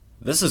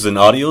This is an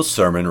audio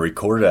sermon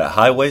recorded at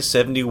Highway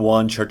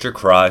 71 Church of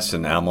Christ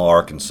in Alma,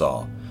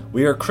 Arkansas.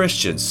 We are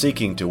Christians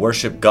seeking to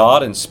worship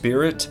God in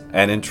spirit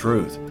and in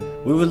truth.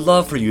 We would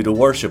love for you to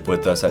worship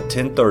with us at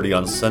 10:30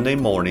 on Sunday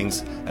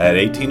mornings at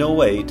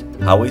 1808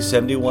 Highway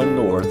 71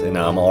 North in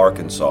Alma,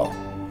 Arkansas.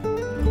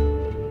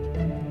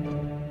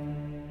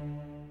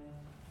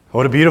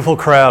 What a beautiful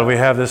crowd we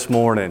have this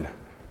morning.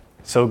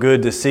 So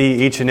good to see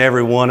each and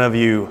every one of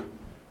you.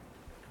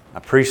 I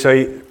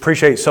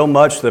appreciate so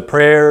much the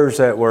prayers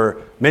that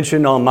were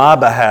mentioned on my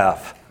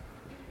behalf,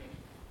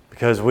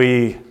 because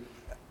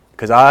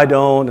I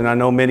don't, and I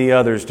know many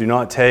others do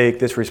not take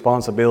this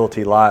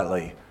responsibility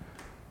lightly.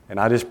 And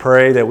I just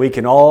pray that we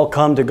can all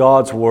come to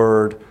God's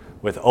Word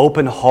with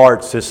open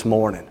hearts this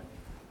morning.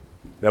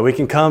 That we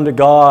can come to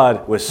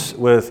God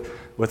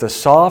with a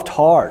soft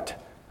heart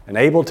and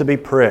able to be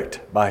pricked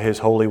by His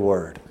holy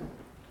Word.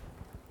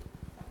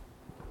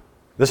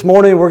 This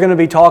morning we're going to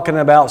be talking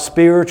about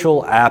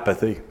spiritual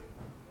apathy.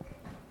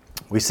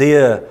 We see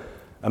a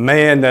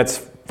man that's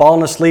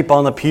fallen asleep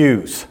on the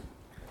pews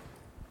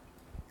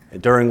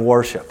during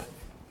worship.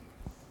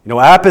 You know,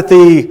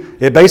 apathy,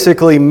 it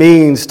basically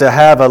means to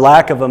have a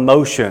lack of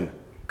emotion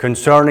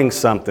concerning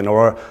something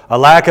or a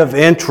lack of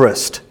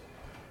interest.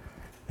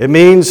 It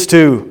means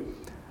to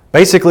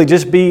basically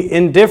just be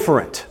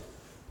indifferent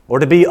or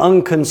to be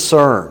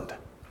unconcerned.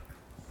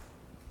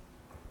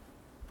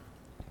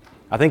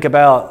 I think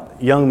about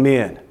young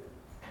men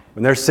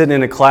when they're sitting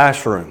in a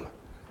classroom.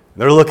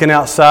 They're looking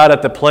outside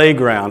at the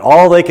playground.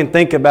 All they can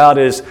think about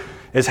is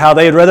how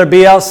they'd rather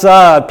be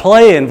outside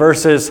playing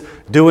versus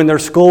doing their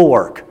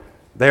schoolwork.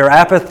 They are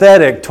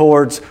apathetic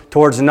towards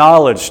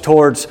knowledge,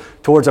 towards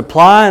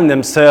applying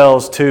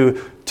themselves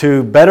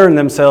to bettering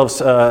themselves,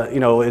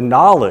 in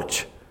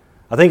knowledge.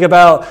 I think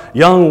about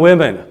young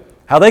women,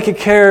 how they could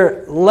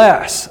care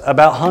less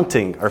about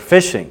hunting or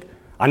fishing.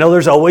 I know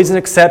there's always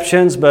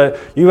exceptions, but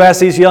you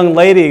ask these young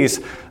ladies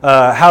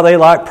how they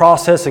like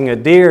processing a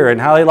deer and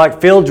how they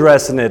like field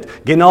dressing it,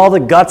 getting all the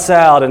guts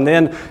out and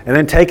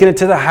then taking it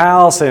to the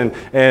house and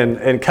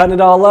cutting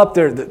it all up.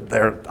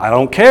 I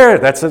don't care.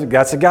 That's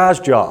a guy's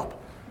job.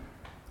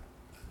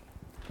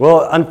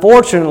 Well,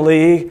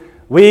 unfortunately,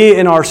 we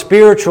in our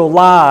spiritual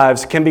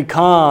lives can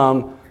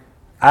become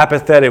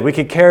apathetic. We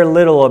can care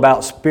little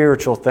about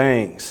spiritual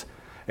things,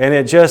 and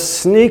it just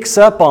sneaks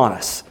up on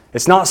us.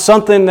 It's not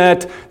something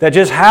that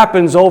just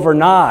happens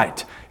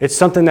overnight. It's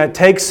something that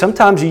takes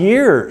sometimes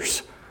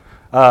years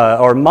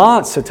or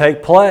months to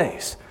take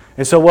place.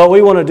 And so what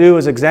we want to do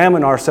is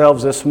examine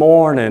ourselves this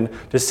morning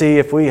to see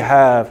if we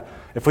have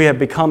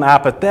become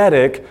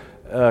apathetic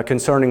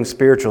concerning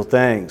spiritual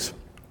things.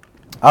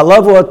 I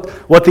love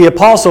what the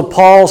Apostle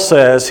Paul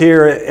says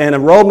here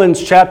in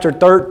Romans chapter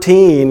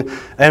 13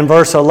 and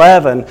verse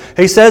 11.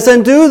 He says,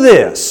 "And do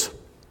this,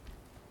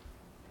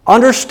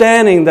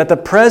 understanding that the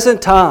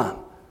present time,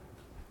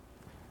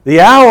 the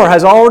hour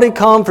has already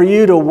come for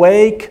you to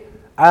wake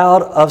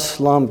out of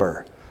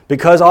slumber,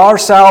 because our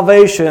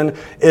salvation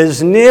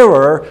is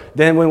nearer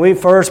than when we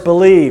first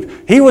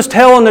believed." He was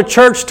telling the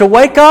church to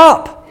wake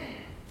up.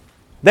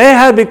 They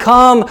had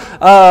become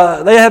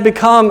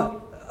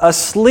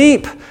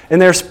asleep in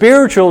their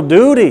spiritual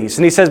duties.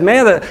 And he says,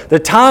 man, the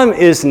time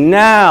is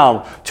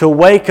now to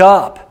wake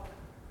up.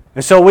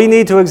 And so we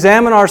need to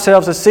examine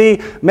ourselves to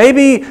see,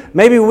 maybe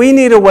we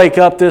need to wake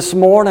up this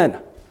morning.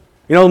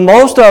 You know,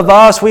 most of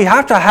us, we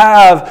have to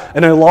have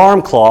an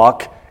alarm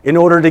clock in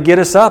order to get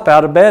us up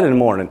out of bed in the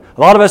morning.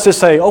 A lot of us just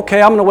say,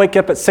 okay, I'm going to wake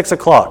up at 6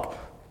 o'clock.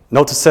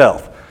 Note to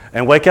self.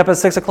 And wake up at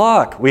 6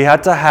 o'clock. We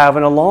have to have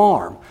an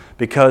alarm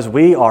because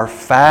we are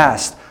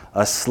fast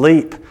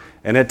asleep.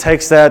 And it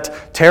takes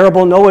that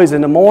terrible noise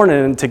in the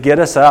morning to get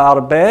us out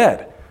of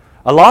bed.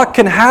 A lot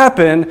can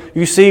happen,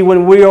 you see,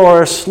 when we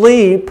are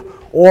asleep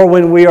or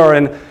when we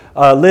are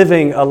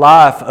living a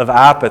life of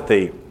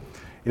apathy.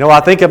 You know,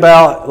 I think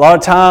about a lot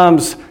of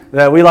times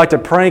that we like to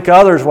prank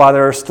others while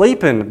they're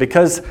sleeping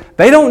because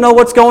they don't know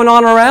what's going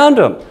on around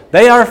them.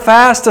 They are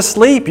fast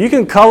asleep. You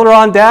can color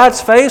on Dad's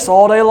face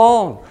all day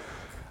long.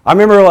 I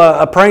remember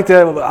a prank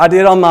that I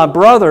did on my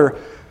brother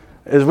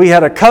is we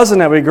had a cousin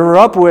that we grew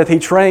up with. He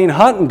trained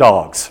hunting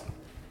dogs.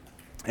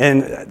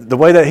 And the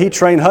way that he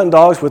trained hunting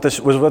dogs was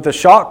with a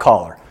shock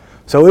collar.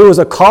 So it was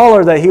a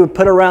collar that he would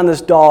put around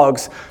this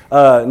dog's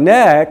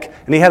neck,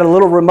 and he had a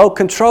little remote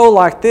control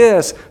like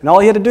this, and all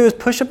he had to do is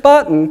push a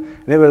button,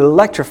 and it would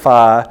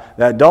electrify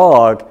that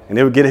dog, and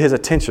it would get his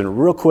attention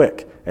real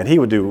quick, and he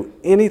would do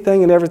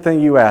anything and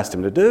everything you asked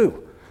him to do.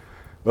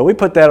 But we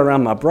put that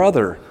around my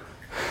brother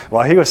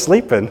while he was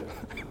sleeping,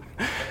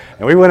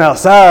 and we went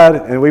outside,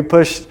 and we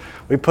pushed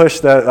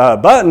that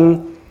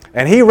button,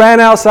 and he ran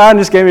outside and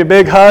just gave me a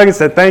big hug and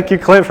said, "Thank you,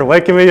 Clint, for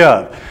waking me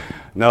up."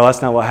 No,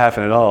 that's not what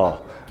happened at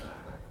all.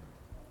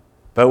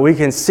 But we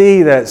can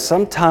see that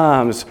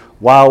sometimes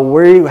while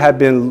we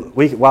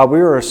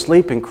were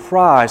asleep in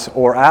Christ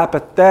or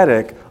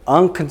apathetic,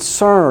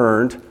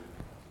 unconcerned,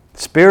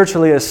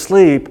 spiritually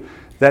asleep,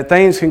 that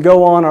things can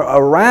go on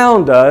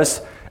around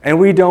us and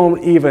we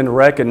don't even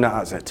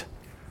recognize it.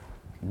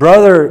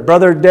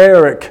 Brother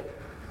Derek,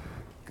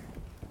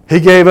 He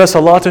gave us a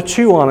lot to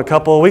chew on a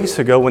couple of weeks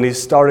ago when he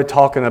started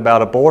talking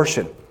about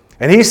abortion.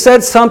 And he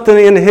said something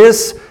in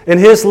his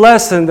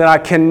lesson that I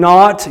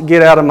cannot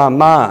get out of my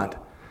mind.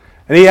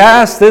 And he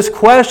asked this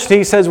question.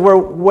 He says,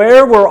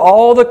 where were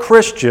all the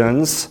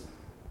Christians?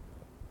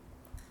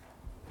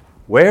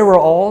 Where were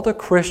all the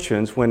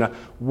Christians when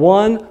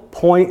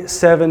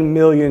 1.7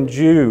 million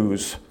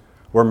Jews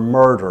were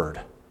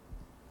murdered?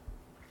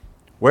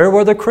 Where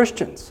were the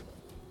Christians?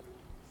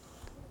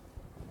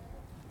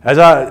 As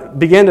I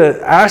began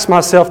to ask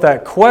myself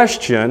that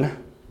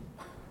question,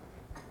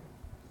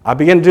 I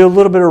began to do a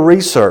little bit of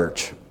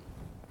research.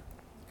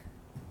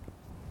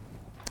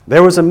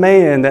 There was a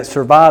man that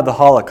survived the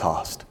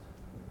Holocaust.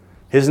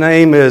 His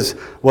name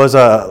was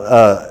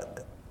I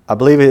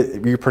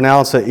believe you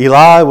pronounce it,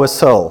 Elie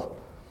Wiesel.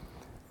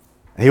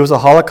 He was a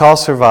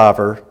Holocaust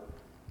survivor,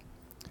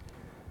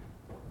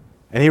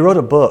 and he wrote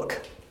a book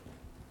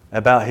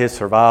about his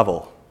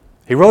survival.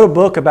 He wrote a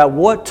book about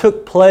what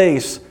took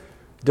place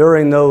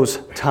during those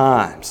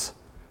times.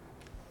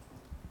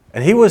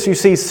 And he was, you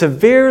see,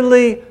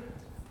 severely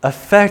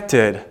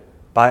affected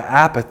by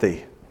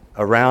apathy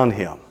around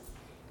him.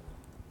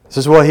 This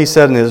is what he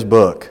said in his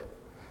book.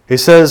 He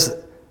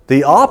says,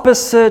 the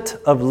opposite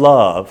of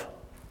love,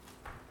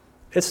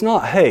 it's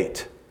not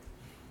hate,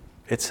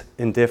 it's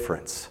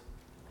indifference.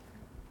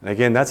 And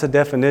again, that's a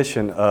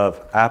definition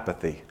of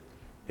apathy,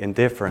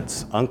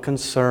 indifference,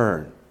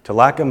 unconcern, to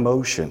lack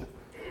emotion.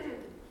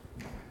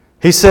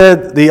 He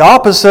said, the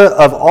opposite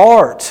of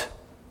art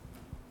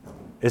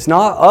is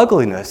not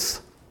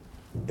ugliness,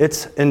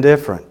 it's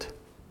indifference.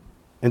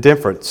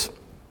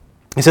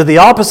 He said, the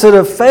opposite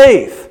of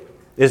faith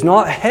is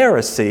not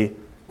heresy,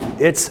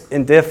 it's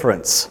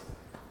indifference.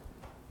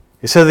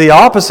 He said, the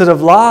opposite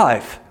of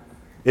life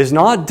is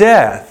not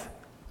death,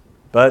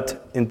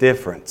 but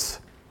indifference.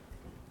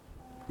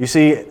 You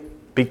see,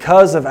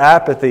 because of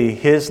apathy,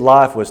 his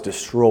life was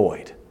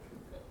destroyed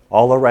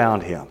all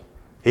around him.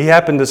 He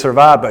happened to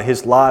survive, but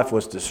his life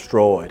was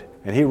destroyed.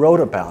 And he wrote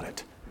about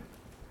it.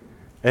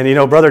 And you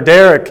know, Brother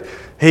Derek,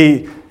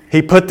 he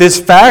put this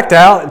fact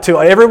out to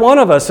every one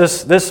of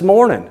us this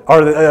morning,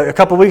 or a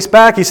couple of weeks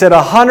back. He said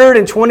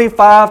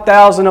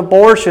 125,000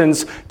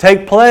 abortions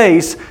take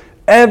place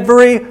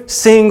every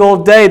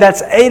single day.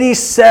 That's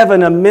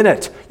 87 a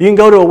minute. You can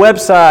go to a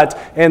website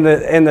and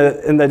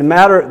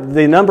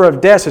the number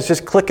of deaths is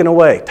just clicking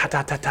away. Ta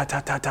ta ta ta ta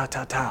ta ta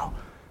ta ta.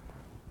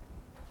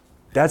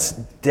 That's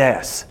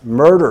deaths,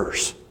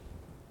 murders.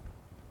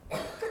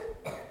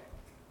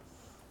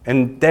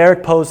 And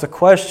Derek posed the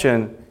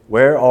question,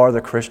 where are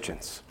the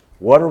Christians?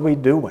 What are we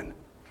doing?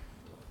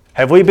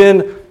 Have we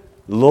been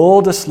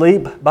lulled to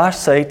sleep by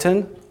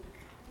Satan?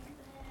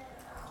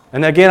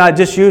 And again, I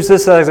just use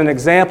this as an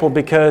example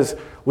because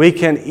we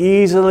can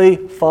easily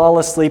fall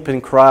asleep in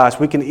Christ.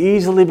 We can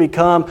easily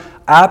become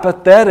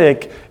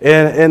apathetic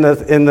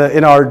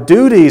in our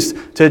duties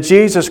to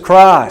Jesus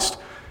Christ.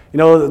 You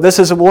know, this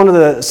is one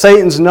of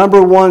Satan's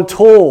number one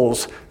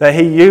tools that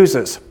he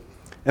uses.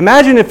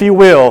 Imagine, if you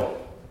will,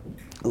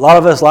 a lot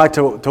of us like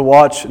to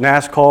watch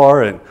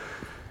NASCAR, and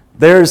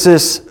there's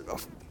this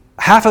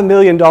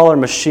 $500,000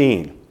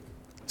 machine.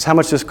 It's how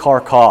much this car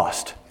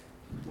cost.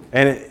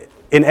 And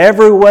in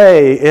every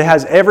way, it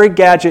has every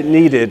gadget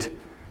needed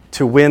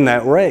to win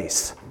that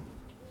race.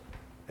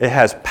 It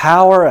has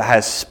power, it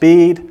has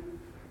speed.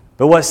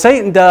 But what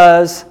Satan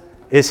does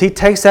is he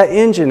takes that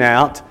engine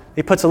out,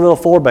 he puts a little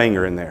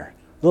four-banger in there,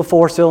 a little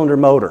four-cylinder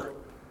motor.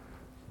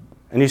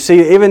 And you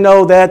see, even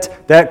though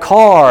that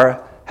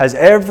car has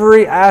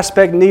every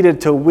aspect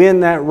needed to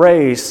win that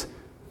race,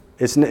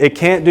 it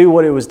can't do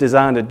what it was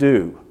designed to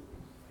do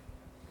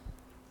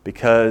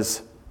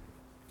because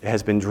it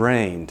has been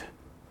drained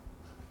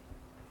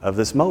of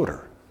this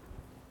motor.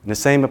 And the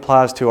same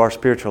applies to our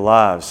spiritual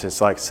lives. It's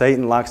like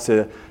Satan likes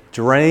to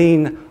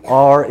drain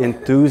our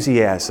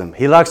enthusiasm.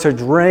 He likes to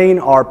drain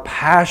our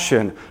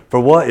passion for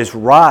what is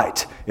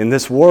right in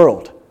this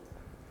world.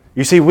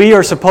 You see, we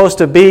are supposed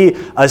to be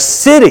a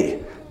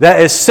city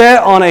that is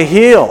set on a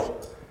hill.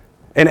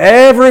 And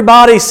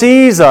everybody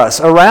sees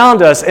us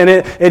around us, and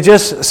it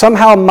just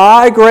somehow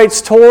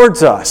migrates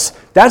towards us.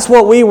 That's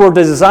what we were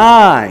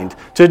designed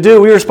to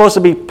do. We were supposed to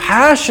be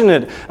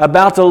passionate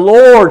about the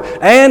Lord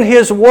and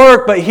His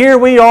work, but here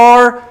we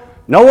are.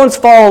 No one's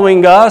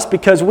following us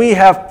because we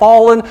have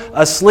fallen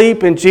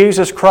asleep in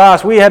Jesus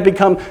Christ. We have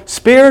become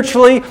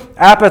spiritually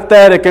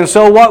apathetic. And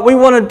so what we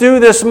want to do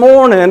this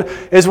morning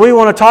is we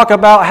want to talk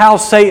about how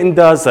Satan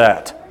does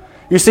that.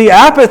 You see,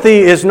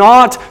 apathy is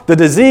not the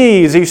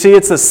disease. You see,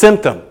 it's the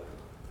symptom.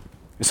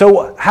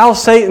 So how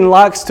Satan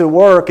likes to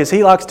work is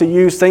he likes to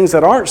use things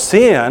that aren't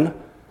sin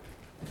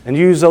and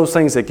use those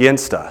things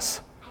against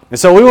us. And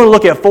so we want to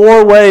look at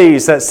 4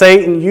 ways that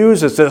Satan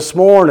uses this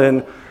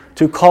morning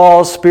to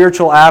cause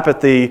spiritual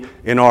apathy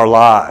in our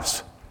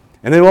lives.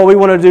 And then what we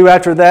want to do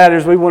after that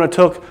is we want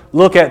to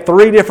look at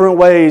 3 different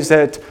ways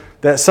that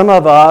some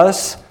of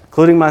us,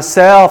 including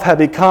myself, have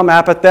become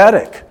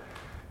apathetic.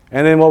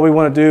 And then what we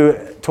want to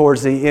do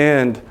towards the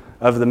end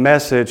of the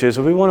message is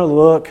we want to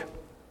look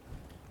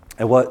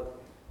at what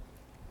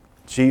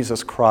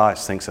Jesus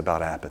Christ thinks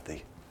about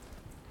apathy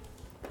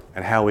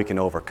and how we can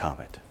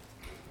overcome it.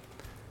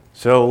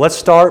 So let's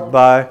start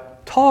by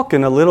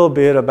talking a little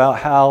bit about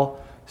how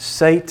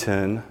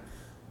Satan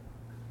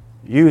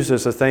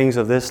uses the things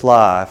of this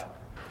life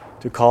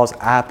to cause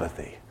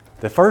apathy.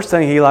 The first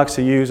thing he likes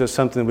to use is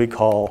something we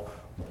call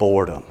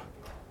boredom.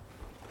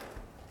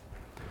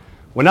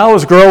 When I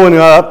was growing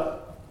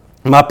up,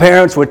 my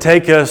parents would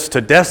take us to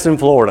Destin,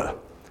 Florida.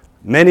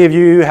 Many of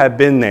you have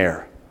been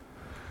there.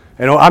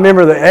 And I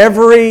remember that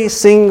every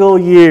single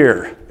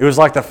year, it was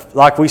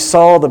like we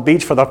saw the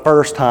beach for the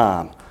first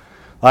time.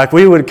 Like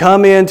we would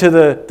come into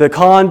the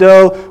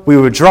condo, we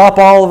would drop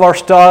all of our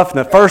stuff, and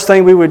the first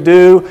thing we would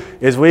do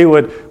is we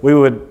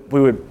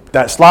would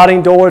that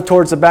sliding door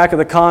towards the back of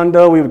the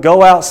condo, we would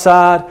go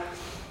outside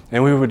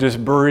and we would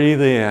just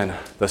breathe in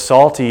the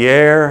salty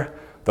air,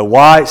 the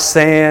white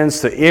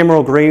sands, the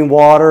emerald green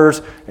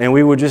waters, and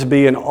we would just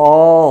be in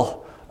awe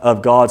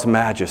of God's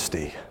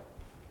majesty.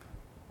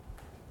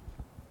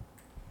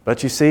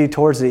 But you see,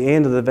 towards the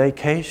end of the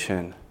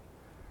vacation,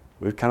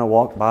 we'd kind of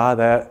walk by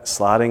that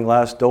sliding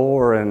glass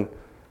door and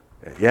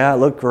yeah, it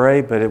looked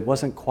great, but it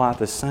wasn't quite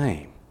the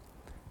same.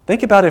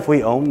 Think about if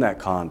we owned that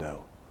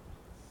condo.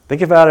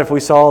 Think about if we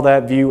saw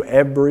that view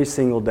every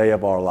single day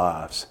of our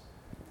lives.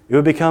 It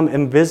would become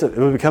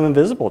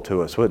invisible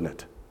to us, wouldn't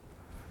it?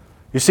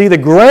 You see, the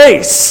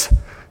grace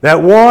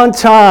that one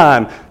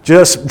time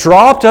just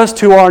dropped us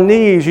to our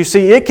knees, you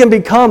see, it can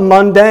become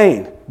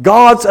mundane.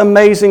 God's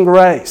amazing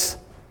grace.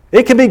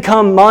 It can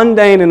become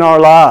mundane in our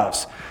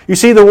lives. You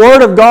see, the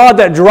Word of God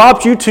that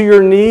dropped you to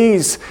your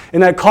knees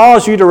and that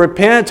caused you to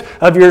repent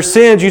of your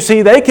sins, you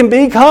see, they can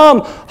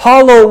become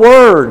hollow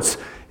words.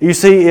 You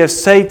see, if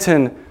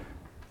Satan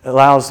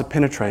allows to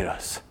penetrate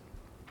us.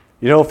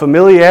 You know,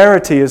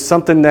 familiarity is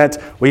something that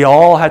we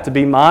all have to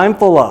be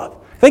mindful of.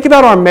 Think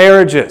about our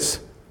marriages,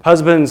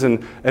 husbands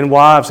and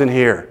wives in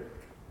here.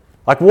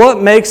 Like,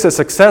 what makes a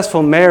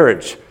successful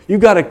marriage?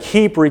 You've got to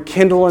keep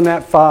rekindling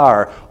that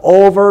fire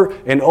over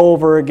and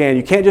over again.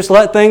 You can't just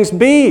let things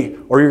be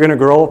or you're going to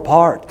grow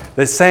apart.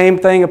 The same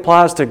thing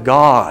applies to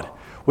God.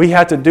 We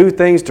have to do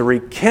things to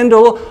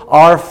rekindle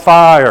our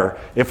fire.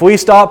 If we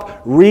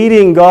stop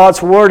reading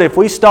God's Word, if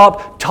we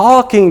stop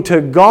talking to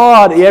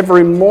God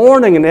every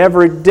morning and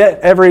every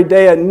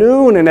day at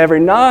noon and every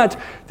night,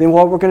 then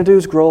what we're going to do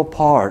is grow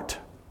apart.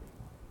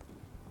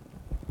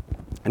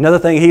 Another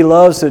thing he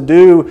loves to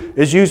do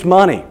is use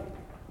money.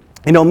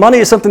 You know, money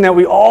is something that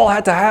we all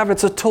have to have.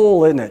 It's a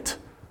tool, isn't it?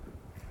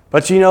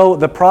 But you know,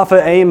 the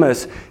prophet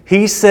Amos,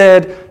 he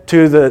said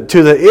to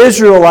the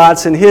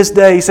Israelites in his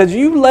day, he said,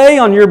 you lay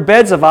on your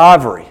beds of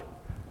ivory.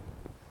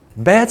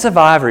 Beds of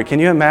ivory, can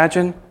you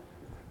imagine?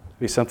 It'd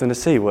be something to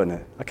see, wouldn't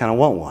it? I kind of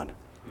want one.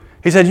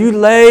 He said, you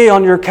lay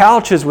on your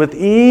couches with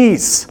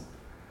ease.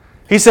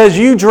 He says,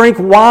 you drink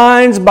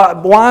wine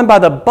by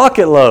the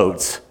bucket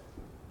loads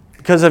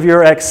because of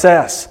your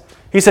excess.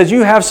 He says,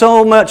 you have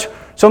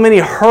so many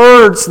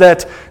herds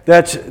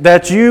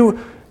that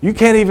you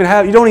can't even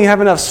have, you don't even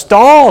have enough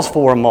stalls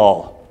for them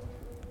all.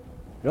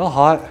 You're all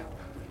hot.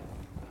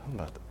 I'm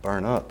about to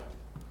burn up.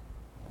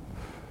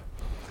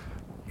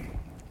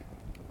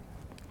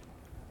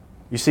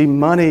 You see,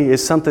 money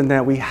is something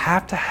that we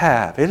have to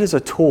have. It is a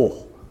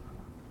tool.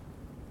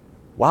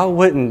 Why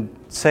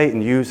wouldn't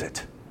Satan use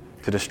it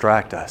to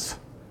distract us?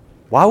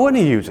 Why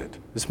wouldn't he use it?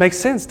 This makes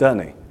sense,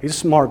 doesn't he? He's a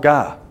smart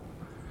guy.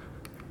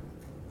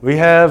 We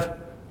have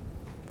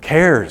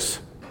cares.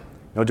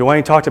 You know,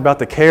 Dwayne talked about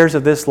the cares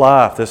of this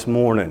life this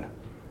morning.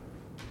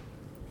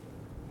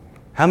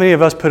 How many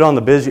of us put on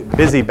the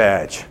busy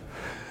badge?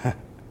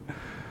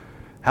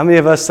 How many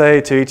of us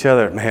say to each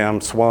other, man, I'm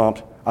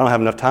swamped. I don't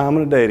have enough time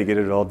in a day to get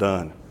it all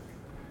done.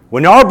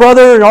 When our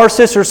brother and our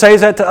sister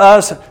says that to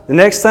us, the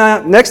next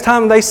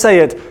time they say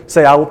it,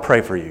 say, I will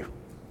pray for you.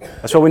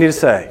 That's what we need to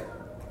say.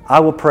 I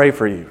will pray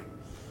for you.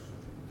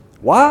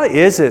 Why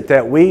is it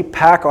that we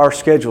pack our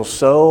schedule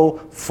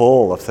so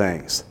full of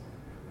things?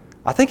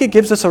 I think it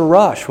gives us a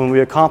rush when we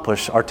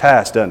accomplish our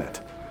task, doesn't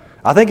it?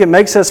 I think it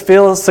makes us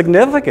feel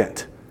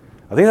significant.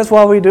 I think that's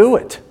why we do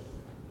it.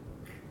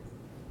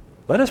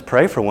 Let us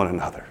pray for one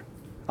another.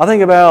 I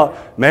think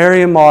about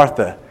Mary and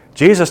Martha.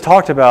 Jesus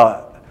talked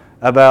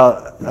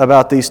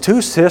about these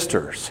two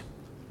sisters.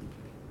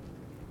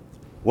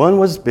 One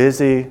was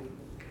busy,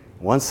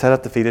 one sat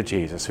at the feet of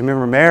Jesus.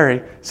 Remember,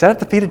 Mary sat at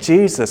the feet of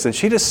Jesus, and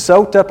she just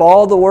soaked up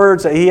all the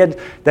words that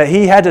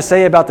he had to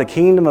say about the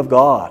kingdom of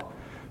God.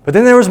 But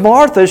then there was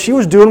Martha. She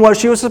was doing what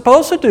she was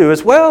supposed to do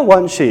as well,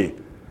 wasn't she?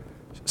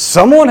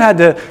 Someone had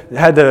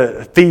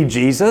to feed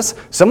Jesus.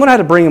 Someone had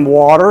to bring him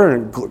water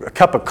and a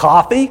cup of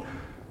coffee.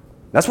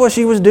 That's what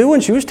she was doing.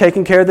 She was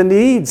taking care of the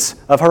needs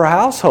of her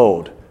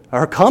household,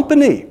 her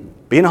company,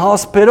 being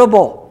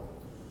hospitable.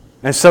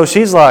 And so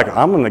she's like,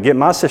 I'm going to get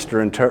my sister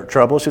in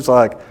trouble. She's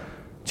like,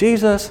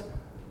 Jesus,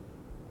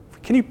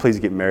 can you please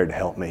get Mary to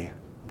help me?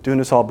 I'm doing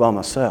this all by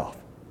myself.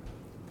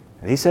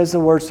 And he says the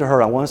words to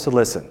her. I want us to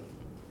listen.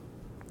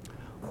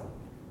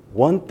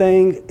 One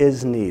thing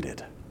is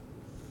needed.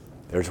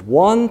 There's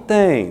one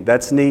thing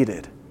that's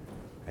needed,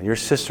 and your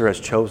sister has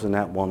chosen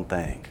that one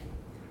thing.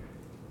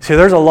 See,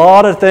 there's a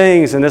lot of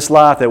things in this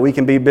life that we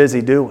can be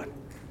busy doing,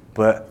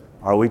 but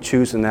are we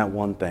choosing that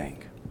one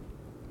thing?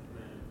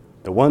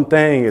 The one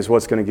thing is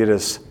what's going to get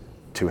us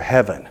to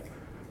heaven.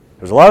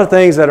 There's a lot of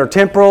things that are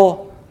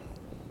temporal,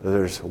 but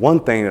there's one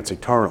thing that's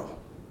eternal.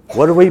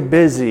 What are we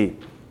busy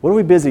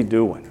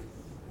doing?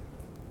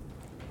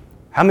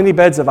 How many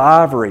beds of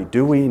ivory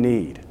do we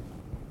need?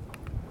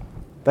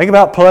 Think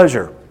about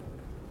pleasure.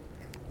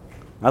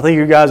 I think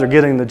you guys are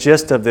getting the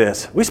gist of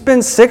this. We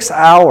spend 6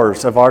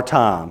 hours of our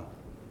time,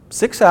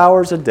 6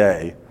 hours a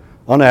day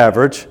on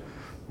average,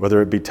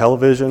 whether it be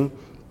television,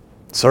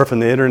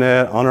 surfing the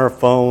internet, on our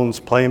phones,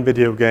 playing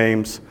video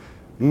games,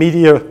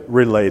 media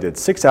related.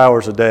 6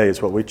 hours a day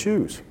is what we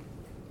choose.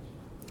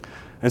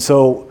 And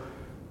so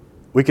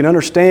we can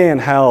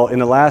understand how in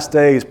the last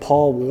days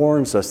Paul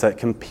warns us that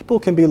people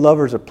can be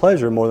lovers of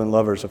pleasure more than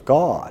lovers of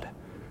God.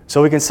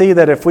 So we can see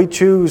that if we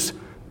choose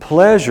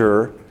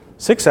pleasure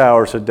 6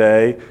 hours a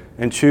day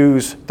and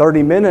choose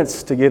 30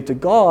 minutes to give to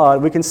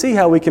God, we can see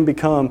how we can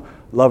become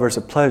lovers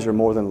of pleasure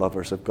more than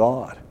lovers of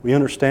God. We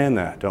understand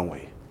that, don't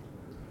we?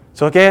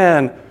 So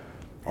again,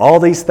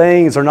 all these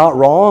things are not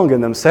wrong in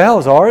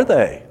themselves, are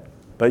they?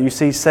 But you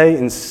see,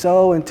 Satan's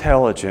so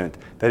intelligent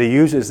that he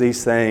uses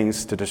these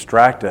things to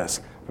distract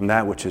us from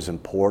that which is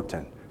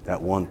important,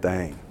 that one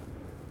thing.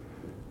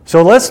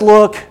 So let's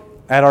look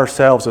at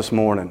ourselves this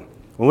morning.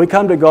 When we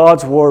come to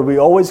God's Word, we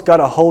always got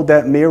to hold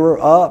that mirror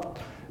up,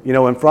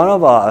 in front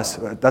of us.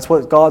 That's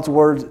what God's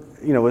Word,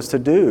 is to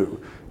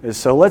do.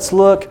 So let's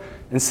look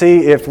and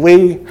see if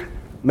we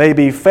may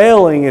be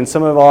failing in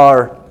some of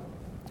our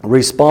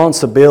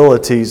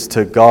responsibilities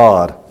to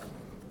God.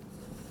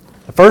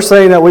 The first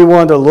thing that we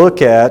want to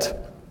look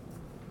at,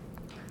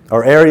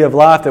 our area of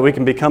life that we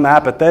can become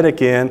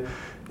apathetic in,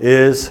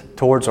 is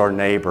towards our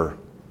neighbor.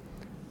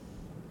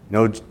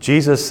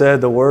 Jesus said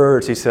the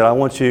words, he said, I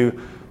want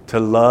you to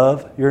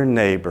love your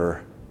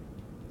neighbor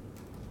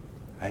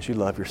as you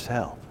love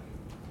yourself.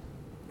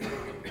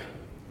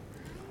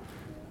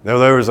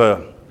 There was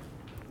a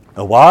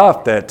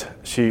wife that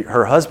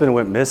her husband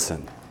went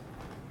missing.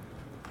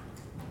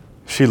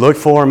 She looked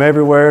for him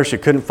everywhere. She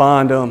couldn't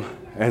find him.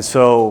 And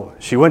so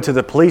she went to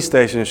the police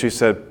station and she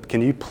said,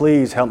 can you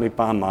please help me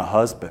find my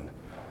husband?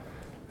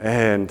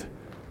 And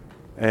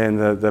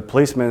the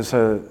policeman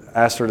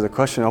asked her the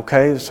question,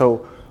 okay,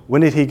 so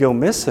when did he go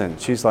missing?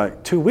 She's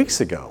like, 2 weeks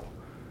ago.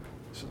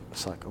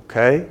 It's like,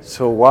 okay,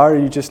 so why are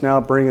you just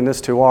now bringing this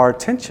to our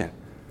attention?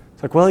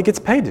 It's like, well, he gets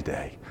paid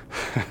today.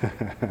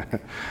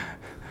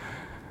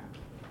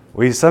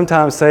 We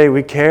sometimes say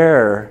we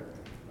care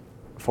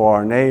for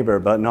our neighbor,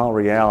 but in all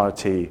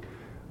reality,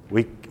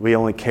 we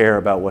only care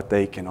about what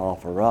they can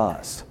offer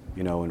us,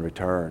 in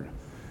return.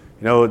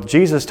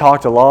 Jesus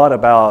talked a lot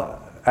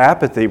about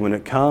apathy when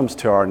it comes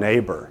to our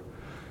neighbor.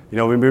 We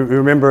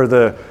remember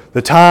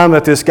the time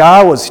that this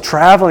guy was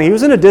traveling. He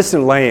was in a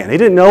distant land. He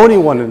didn't know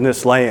anyone in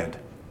this land.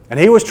 And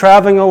he was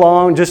traveling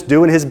along just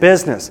doing his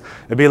business.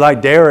 It'd be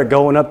like Derek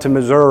going up to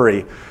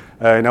Missouri.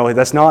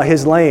 That's not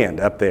his land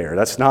up there.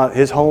 That's not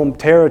his home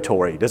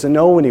territory. He doesn't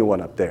know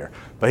anyone up there.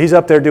 But he's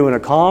up there doing a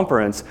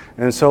conference.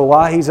 And so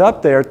while he's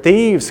up there,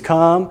 thieves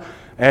come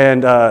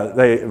and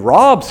they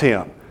robs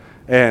him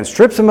and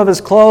strips him of his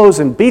clothes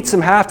and beats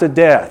him half to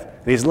death.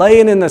 And he's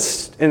laying in the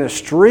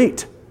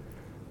street.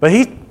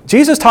 But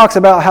Jesus talks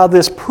about how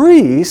this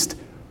priest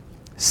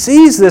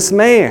sees this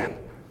man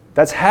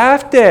that's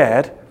half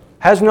dead,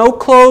 has no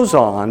clothes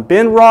on,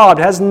 been robbed,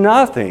 has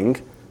nothing.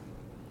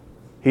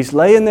 He's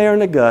laying there in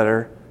the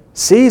gutter,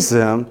 sees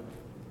them,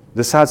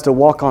 decides to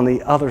walk on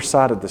the other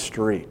side of the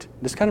street.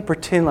 Just kind of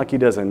pretend like he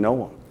doesn't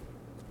know him.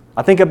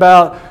 I think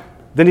about,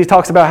 then he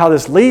talks about how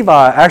this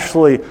Levi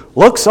actually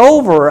looks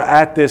over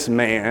at this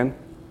man,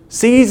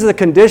 sees the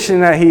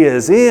condition that he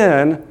is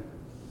in, and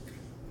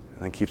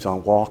then keeps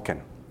on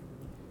walking.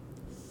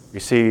 You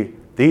see,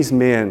 these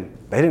men,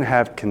 they didn't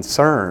have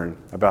concern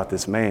about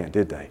this man,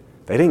 did they?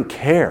 They didn't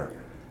care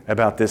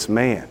about this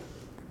man.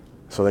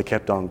 So they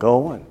kept on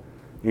going.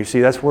 You see,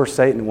 that's where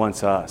Satan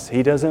wants us.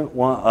 He doesn't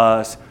want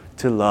us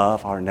to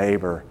love our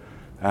neighbor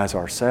as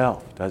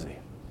ourselves, does he?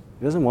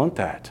 He doesn't want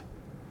that.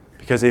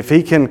 Because if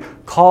he can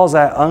cause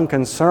that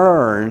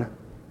unconcern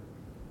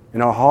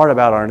in our heart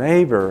about our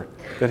neighbor,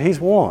 then he's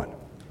won.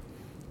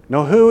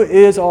 Now, who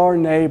is our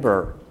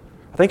neighbor?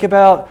 Think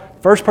about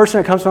the first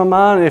person that comes to my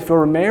mind, if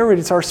we're married,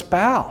 it's our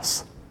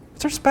spouse.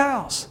 It's our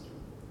spouse.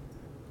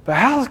 But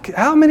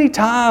how many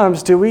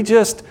times do we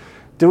just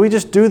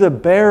do the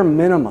bare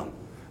minimum?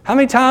 How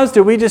many times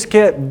do we just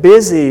get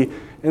busy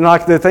in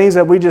like the things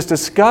that we just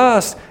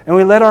discussed and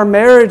we let our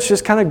marriage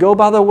just kind of go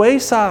by the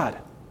wayside?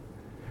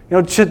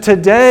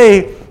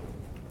 Today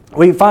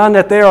we find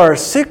that there are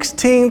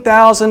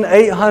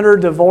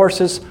 16,800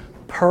 divorces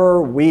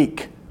per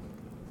week.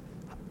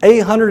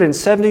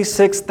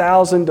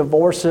 876,000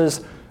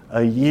 divorces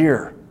a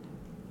year.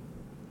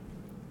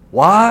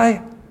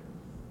 Why?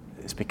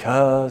 It's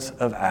because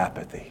of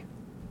apathy.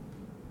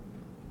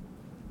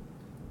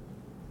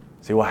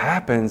 See, what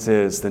happens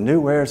is the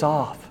new wears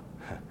off.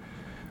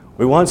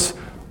 We once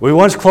We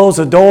once closed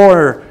the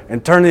door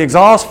and turned the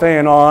exhaust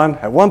fan on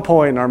at one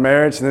point in our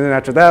marriage, and then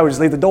after that we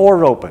just leave the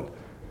door open.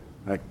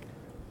 Like,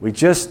 we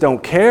just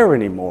don't care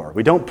anymore.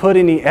 We don't put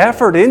any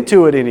effort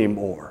into it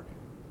anymore.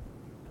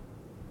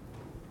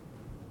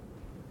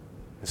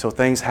 And so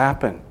things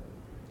happen.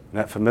 And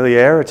that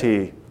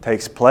familiarity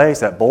takes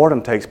place, that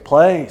boredom takes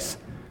place.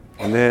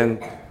 And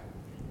then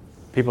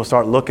people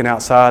start looking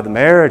outside the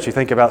marriage. You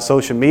think about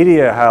social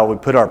media, how we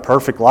put our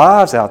perfect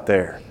lives out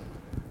there,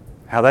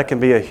 how that can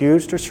be a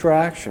huge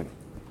distraction.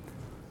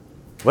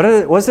 What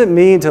does it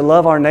mean to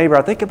love our neighbor?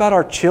 I think about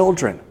our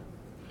children.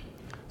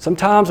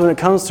 Sometimes when it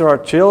comes to our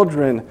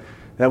children,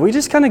 that we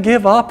just kind of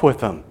give up with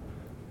them.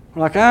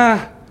 We're like,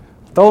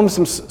 throw them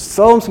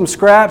some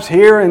scraps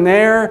here and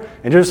there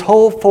and just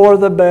hope for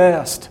the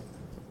best.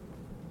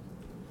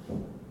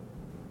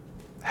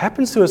 It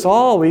happens to us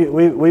all.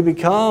 We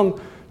become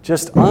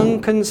just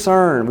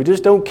unconcerned. We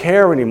just don't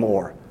care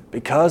anymore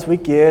because we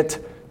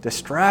get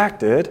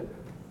distracted.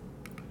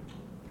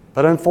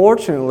 But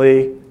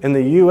unfortunately, in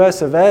the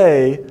U.S. of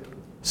A.,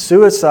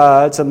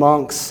 suicides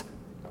amongst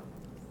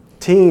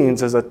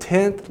teens is a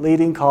 10th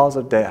leading cause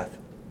of death.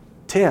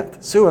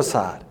 10th,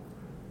 suicide.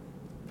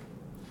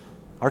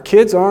 Our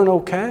kids aren't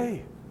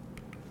okay.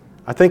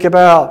 I think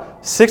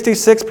about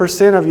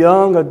 66% of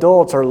young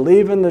adults are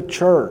leaving the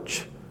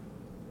church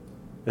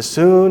as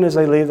soon as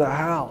they leave the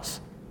house.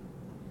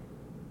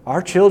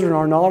 Our children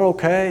are not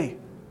okay.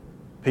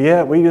 But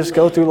yet we just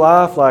go through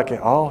life like,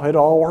 it'll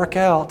all work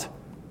out.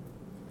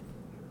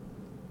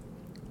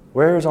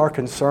 Where is our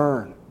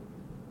concern?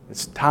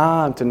 It's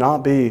time to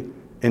not be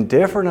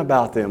indifferent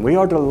about them. We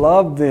are to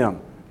love them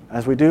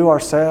as we do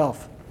ourselves.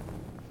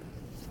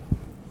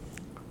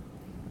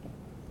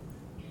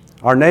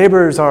 Our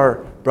neighbors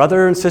are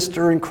brother and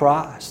sister in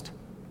Christ.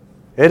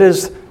 It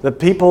is the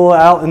people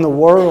out in the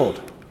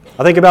world.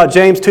 I think about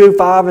James 2,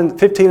 5 and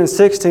 15 and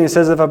 16. It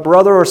says, if a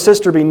brother or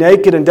sister be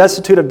naked and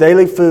destitute of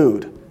daily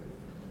food,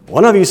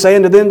 one of you say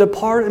unto them,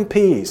 depart in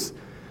peace,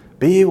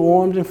 be ye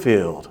warmed and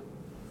filled.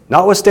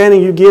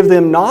 Notwithstanding, you give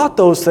them not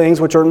those things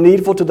which are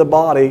needful to the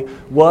body,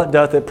 what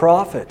doth it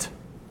profit?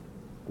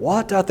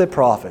 What doth it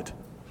profit?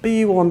 Be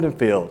ye warmed and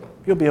filled.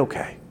 You'll be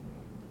okay.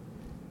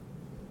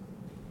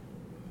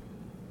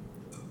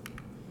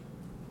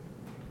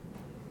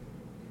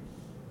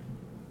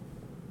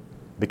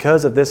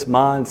 Because of this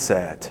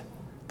mindset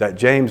that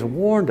James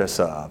warned us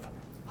of,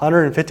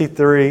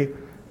 153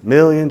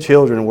 million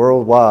children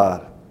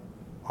worldwide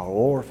are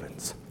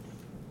orphans.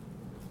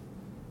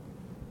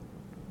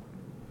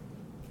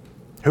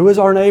 Who is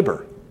our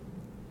neighbor?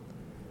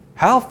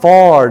 How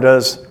far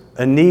does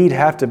a need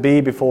have to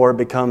be before it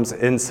becomes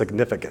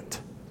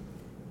insignificant?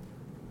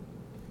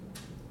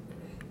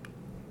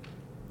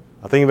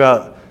 I think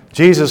about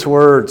Jesus'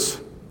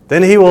 words.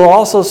 Then he will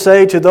also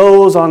say to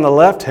those on the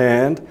left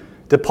hand,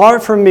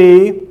 depart from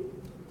me,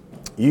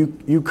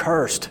 you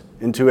cursed,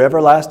 into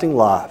everlasting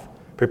life,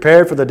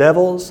 prepared for the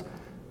devils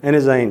and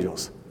his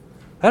angels.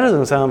 That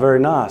doesn't sound very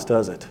nice,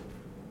 does it?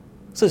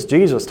 This is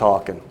Jesus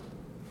talking.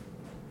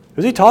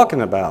 Who's he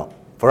talking about?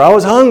 For I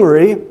was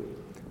hungry,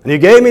 and you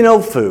gave me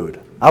no food.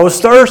 I was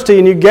thirsty,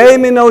 and you gave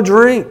me no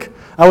drink.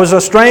 I was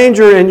a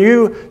stranger, and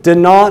you did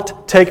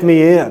not take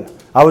me in.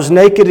 I was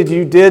naked, and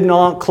you did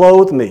not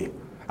clothe me.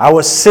 I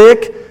was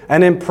sick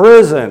and in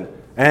prison,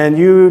 and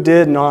you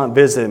did not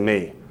visit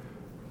me.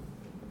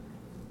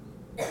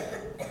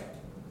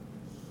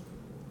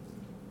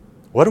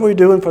 What are we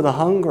doing for the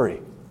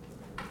hungry?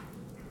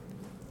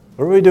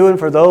 What are we doing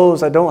for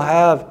those that don't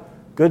have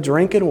good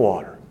drinking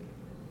water?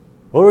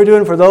 What are we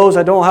doing for those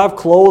that don't have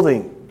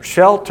clothing or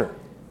shelter?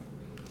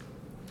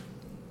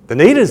 The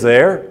need is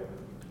there.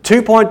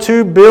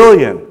 2.2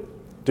 billion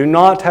do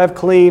not have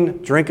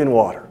clean drinking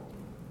water.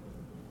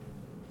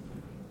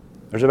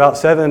 There's about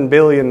 7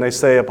 billion, they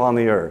say, upon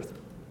the earth.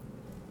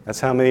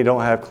 That's how many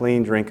don't have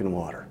clean drinking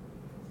water.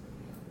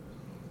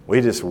 We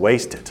just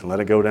waste it and let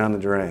it go down the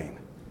drain.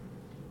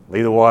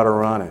 Leave the water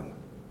running.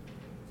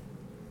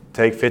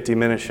 Take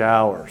 50-minute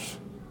showers.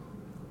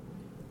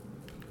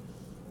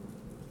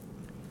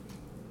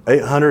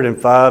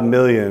 805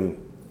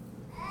 million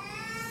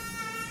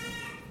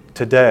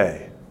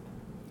today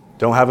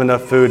don't have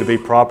enough food to be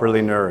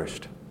properly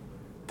nourished.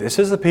 This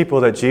is the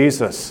people that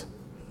Jesus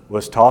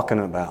was talking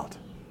about.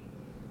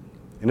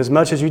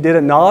 Inasmuch as you did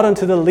it not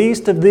unto the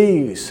least of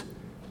these,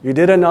 you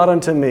did it not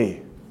unto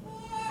me.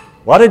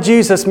 Why did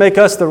Jesus make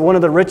us one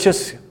of the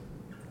richest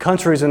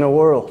countries in the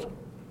world?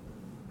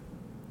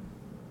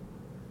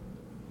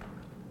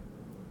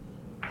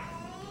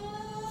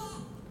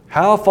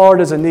 How far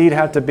does a need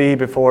have to be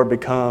before it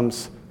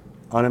becomes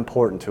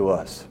unimportant to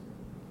us?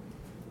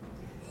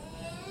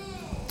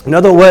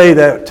 Another way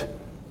that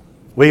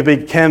we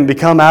can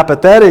become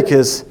apathetic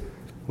is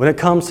when it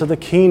comes to the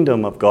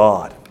kingdom of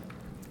God.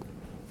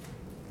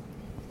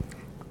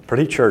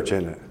 Pretty church,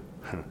 isn't it?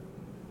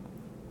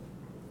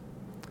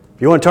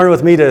 If you want to turn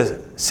with me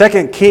to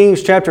 2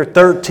 Kings chapter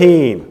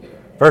 13,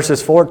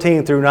 verses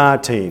 14 through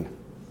 19.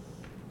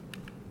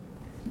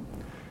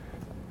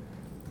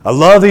 I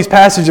love these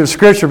passages of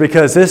Scripture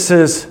because this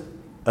is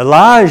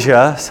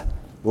Elijah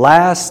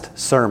last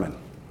sermon.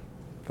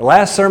 The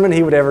last sermon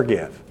he would ever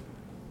give.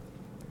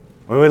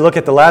 When we look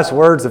at the last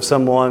words of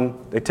someone,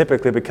 they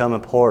typically become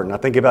important. I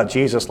think about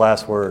Jesus'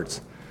 last words.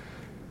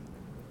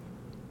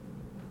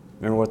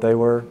 Remember what they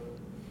were?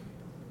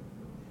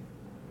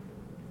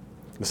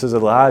 This is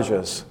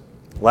Elijah's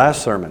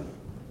last sermon.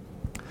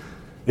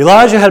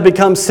 Elijah had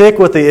become sick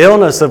with the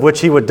illness of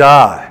which he would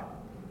die.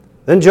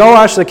 Then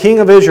Joash, the king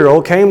of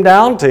Israel, came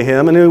down to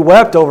him, and he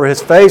wept over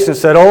his face and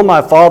said, "O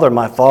my father,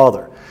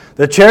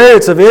 the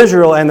chariots of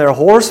Israel and their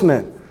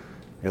horsemen."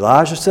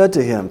 Elijah said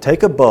to him,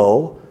 "Take a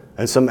bow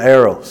and some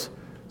arrows."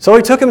 So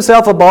he took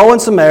himself a bow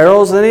and some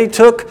arrows, and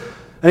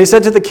he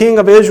said to the king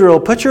of Israel,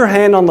 "Put your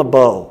hand on the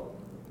bow."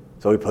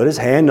 So he put his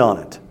hand on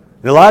it.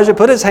 And Elijah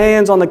put his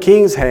hands on the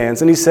king's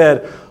hands, and he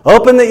said,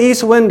 "Open the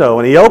east window."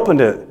 And he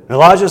opened it. And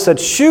Elijah said,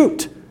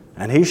 "Shoot."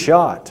 And he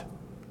shot.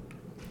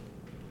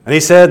 And he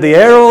said, "The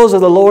arrows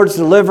of the Lord's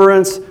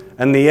deliverance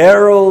and the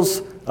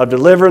arrows of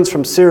deliverance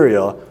from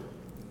Syria,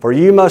 for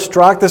you must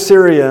strike the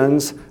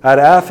Syrians at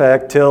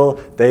Aphek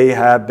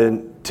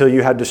till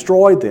you have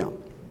destroyed them."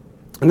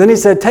 And then he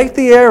said, "Take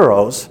the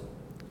arrows."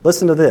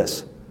 Listen to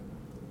this.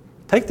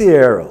 "Take the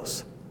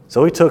arrows."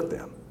 So he took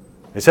them.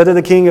 He said to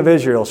the king of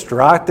Israel,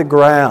 "Strike the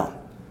ground."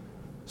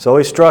 So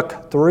he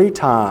struck 3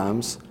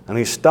 times, and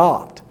he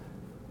stopped.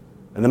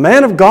 And the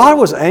man of God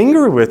was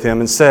angry with him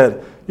and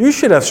said, "You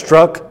should have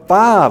struck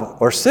 5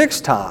 or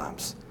 6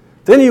 times.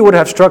 Then you would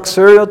have struck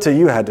Syria till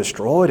you had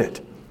destroyed it.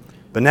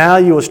 But now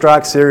you will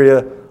strike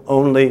Syria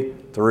only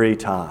 3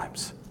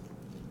 times.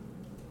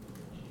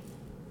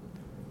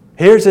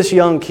 Here's this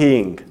young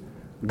king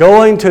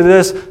going to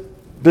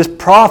this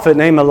prophet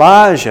named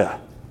Elijah,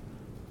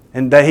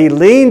 and that he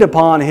leaned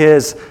upon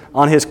his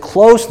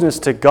closeness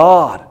to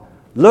God,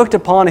 looked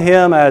upon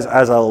him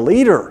as a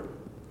leader.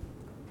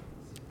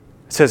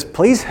 It says,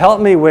 "Please help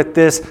me with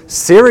this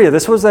Syria."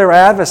 This was their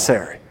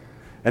adversary.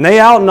 And they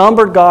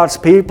outnumbered God's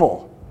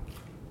people.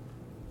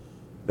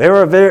 They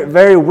were a very,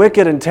 very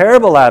wicked and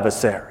terrible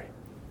adversary.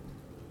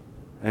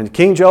 And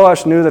King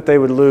Joash knew that they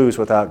would lose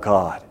without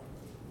God.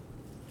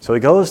 So he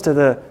goes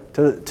to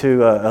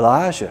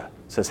Elijah,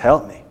 says,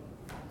 "Help me."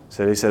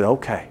 So he said,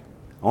 "Okay,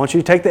 I want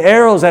you to take the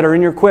arrows that are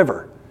in your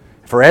quiver.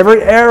 For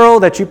every arrow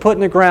that you put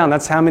in the ground,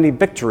 that's how many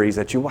victories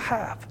that you will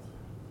have."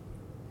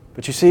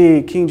 But you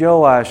see, King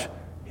Joash,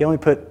 he only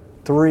put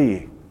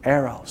 3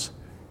 arrows.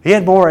 He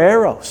had more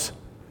arrows.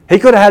 He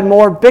could have had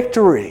more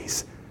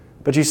victories.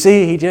 But you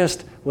see, he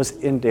just was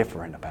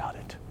indifferent about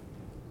it.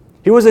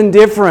 He was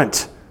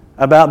indifferent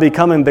about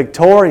becoming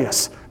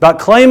victorious, about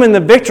claiming the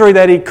victory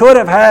that he could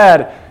have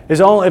had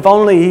if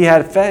only he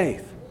had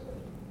faith.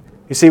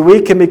 You see,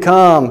 we can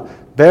become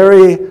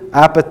very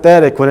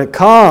apathetic when it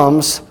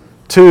comes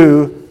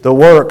to the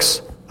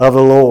works of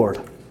the Lord.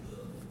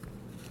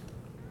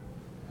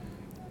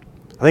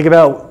 I think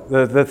about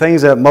the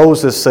things that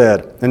Moses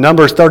said in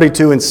Numbers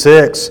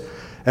 32:6.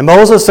 "And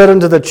Moses said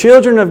unto the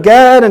children of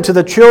Gad and to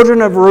the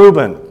children of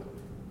Reuben,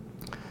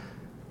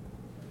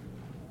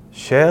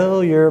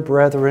 Shall your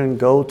brethren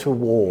go to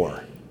war,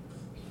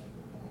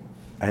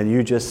 and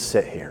you just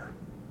sit here?"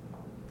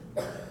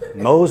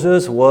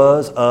 Moses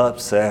was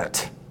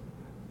upset.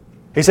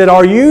 He said,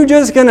 "Are you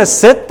just going to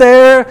sit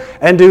there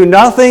and do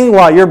nothing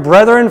while your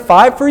brethren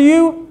fight for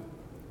you?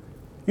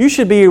 You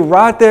should be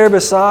right there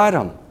beside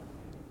them."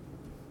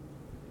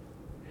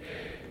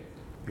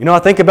 You know, I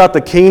think about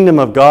the kingdom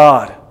of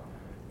God.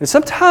 And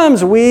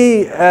sometimes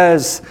we,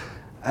 as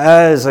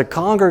a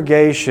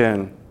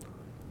congregation,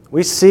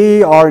 we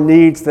see our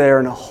needs there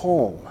in a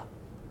home.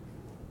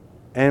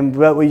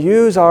 But we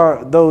use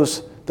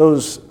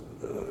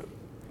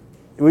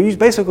we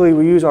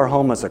use our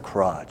home as a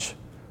crutch.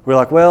 We're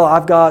like, well,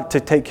 I've got to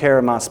take care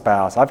of my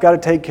spouse. I've got to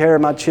take care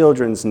of my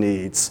children's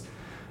needs.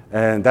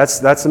 And that's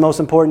the most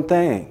important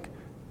thing.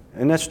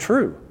 And that's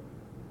true.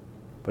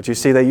 But you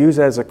see, they use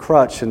it as a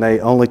crutch, and they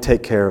only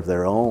take care of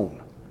their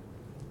own.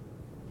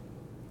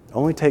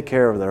 Only take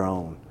care of their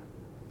own.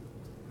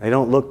 They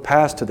don't look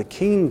past to the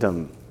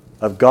kingdom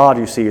of God,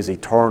 you see, is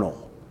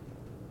eternal.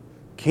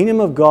 Kingdom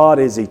of God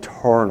is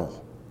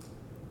eternal.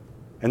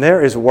 And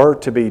there is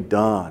work to be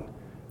done.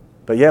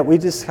 But yet we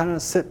just kind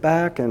of sit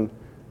back and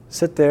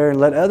sit there and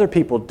let other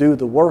people do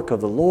the work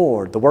of the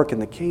Lord, the work in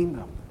the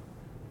kingdom.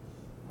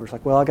 We're just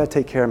like, well, I got to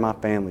take care of my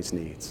family's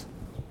needs.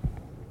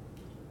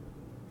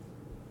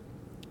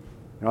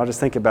 You know, I just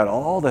think about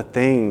all the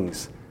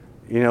things,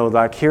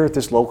 like here at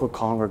this local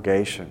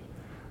congregation.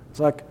 It's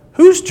like,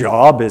 whose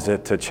job is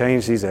it to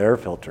change these air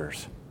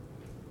filters?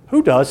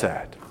 Who does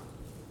that?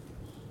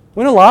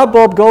 When a light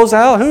bulb goes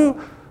out,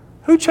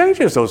 who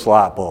changes those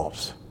light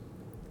bulbs?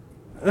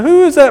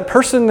 Who is that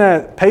person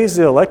that pays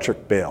the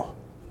electric bill?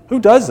 Who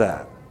does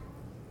that?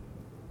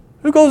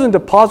 Who goes and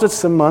deposits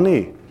some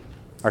money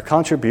or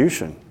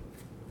contribution?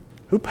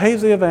 Who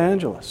pays the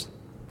evangelist?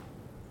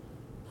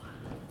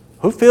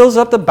 Who fills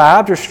up the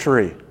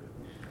baptistry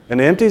and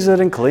empties it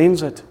and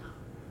cleans it?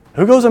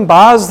 Who goes and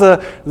buys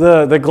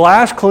the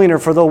glass cleaner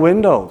for the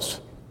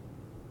windows?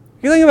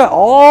 You think about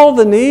all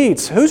the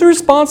needs. Whose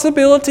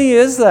responsibility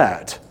is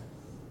that?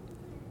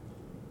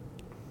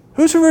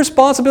 Whose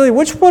responsibility?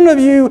 Which one of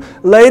you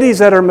ladies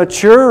that are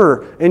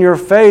mature in your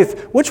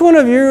faith, which one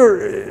of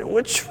you,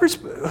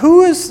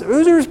 who's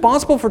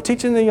responsible for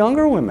teaching the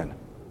younger women?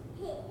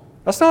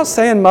 That's not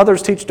saying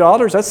mothers teach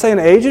daughters. That's saying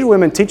aged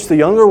women teach the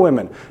younger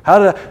women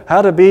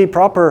how to be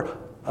proper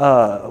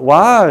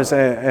wives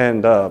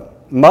and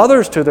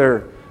mothers to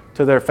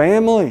their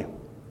family.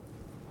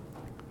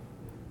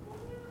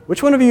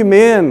 Which one of you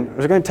men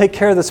is going to take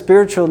care of the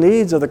spiritual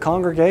needs of the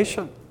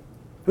congregation?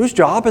 Whose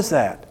job is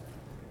that?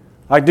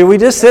 Like, do we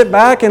just sit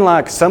back and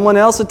like someone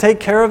else to take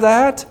care of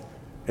that?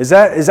 Is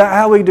that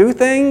how we do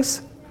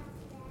things?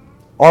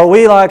 Or are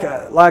we like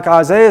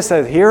Isaiah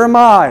said, "Here am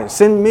I,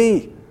 send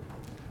me"?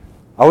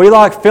 Are we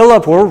like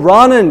Philip? We're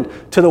running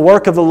to the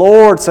work of the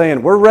Lord,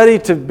 saying we're ready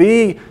to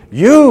be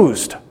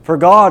used for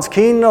God's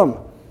kingdom.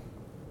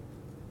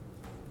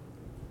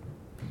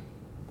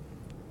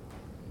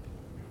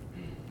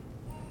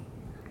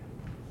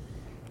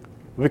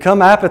 We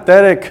become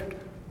apathetic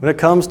when it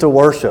comes to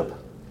worship.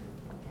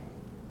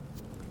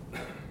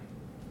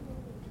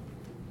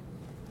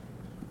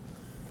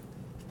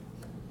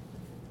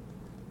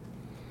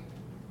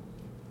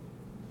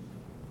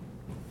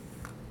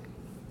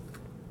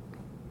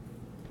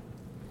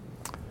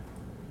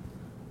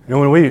 You know,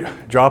 when we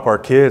drop our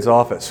kids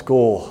off at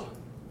school,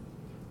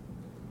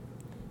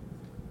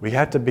 we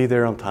have to be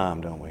there on time,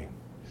 don't we?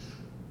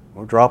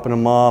 We're dropping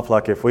them off.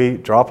 Like if we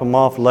drop them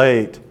off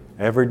late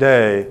every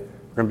day,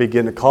 we're going to be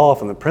getting a call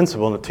from the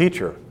principal and the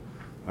teacher.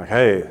 Like,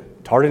 hey,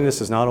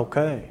 tardiness is not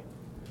okay.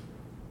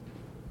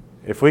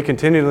 If we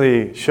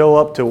continually show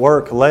up to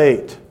work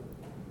late,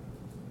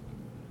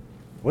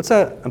 what's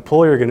that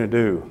employer going to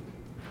do?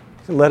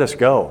 He's going to let us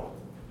go.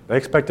 They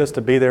expect us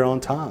to be there on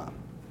time.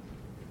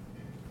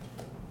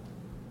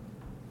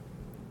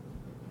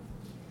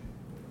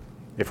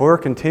 If we're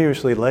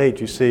continuously late,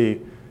 you see,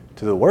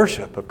 to the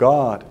worship of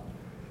God,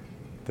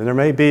 then there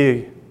may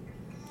be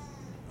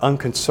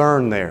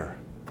unconcern there.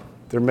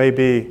 There may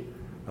be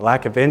a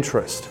lack of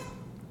interest,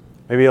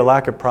 maybe a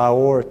lack of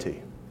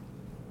priority.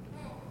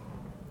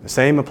 The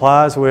same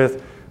applies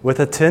with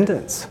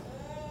attendance.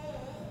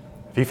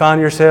 If you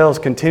find yourselves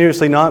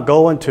continuously not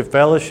going to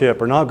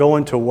fellowship or not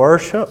going to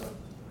worship,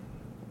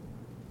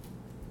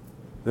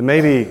 then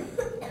maybe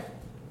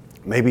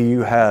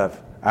you have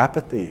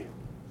apathy.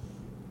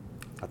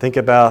 I think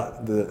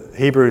about the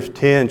Hebrews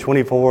 10,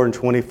 24 and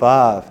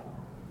 25.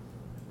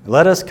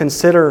 Let us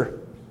consider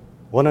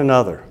one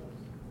another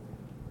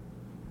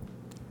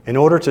in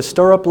order to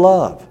stir up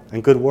love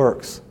and good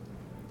works,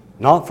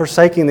 not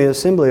forsaking the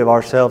assembly of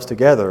ourselves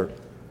together,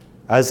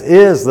 as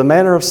is the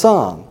manner of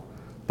some,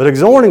 but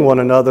exhorting one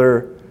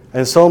another,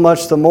 and so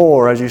much the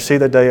more as you see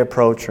the day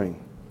approaching.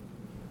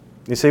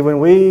 You see, when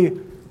we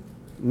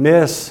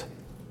miss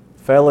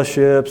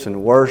fellowships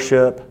and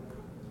worship,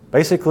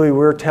 basically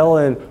we're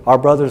telling our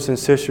brothers and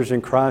sisters in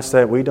Christ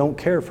that we don't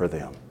care for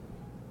them.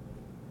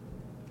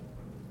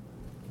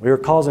 We are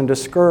causing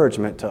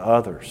discouragement to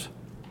others.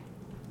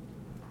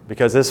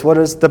 Because this is what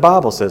the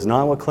Bible says,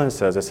 not what Clint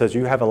says. It says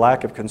you have a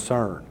lack of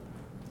concern.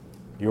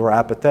 You are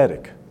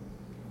apathetic.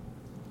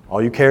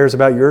 All you care is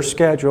about your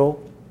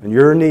schedule and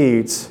your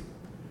needs,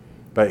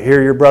 but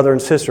here your brother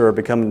and sister are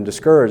becoming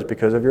discouraged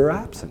because of your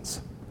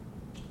absence.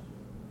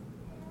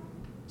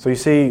 So you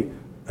see,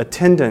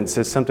 attendance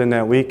is something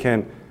that we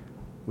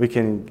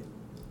can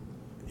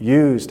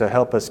use to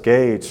help us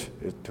gauge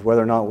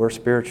whether or not we're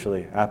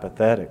spiritually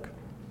apathetic.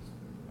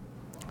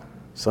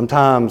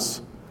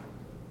 Sometimes,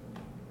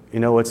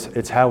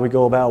 it's how we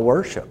go about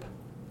worship.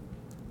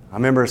 I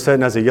remember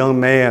sitting as a young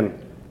man,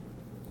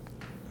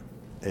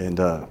 and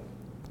the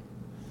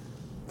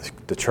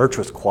church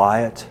was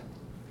quiet.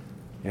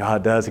 You know how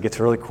it does? It gets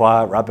really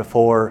quiet right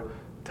before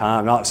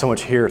time. Not so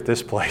much here at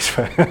this place,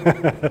 but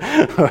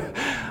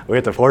we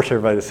have to force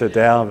everybody to sit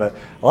down. But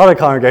a lot of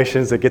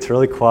congregations, it gets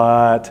really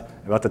quiet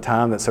about the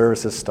time that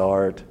services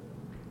start.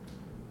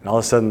 And all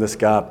of a sudden, this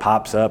guy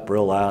pops up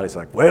real loud. He's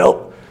like,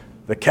 "Well,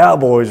 the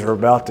Cowboys are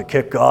about to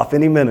kick off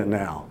any minute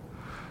now."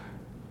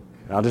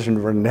 And I'll just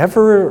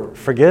never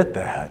forget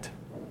that.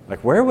 Like,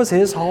 where was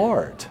his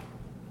heart?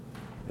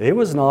 It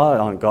was not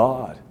on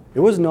God. It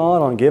was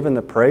not on giving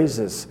the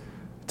praises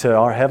to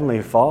our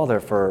Heavenly Father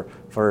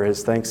for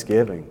His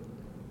thanksgiving.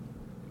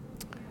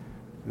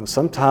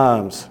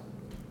 Sometimes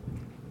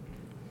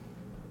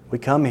we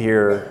come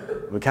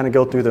here, we kind of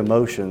go through the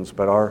motions,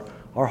 but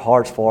our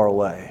heart's far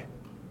away.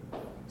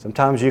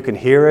 Sometimes you can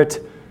hear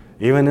it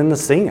even in the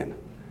singing.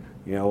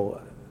 You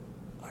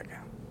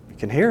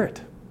can hear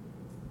it.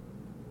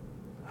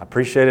 I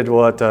appreciated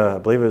what I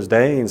believe it was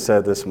Dane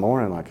said this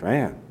morning. Like,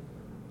 man,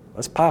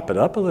 let's pop it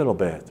up a little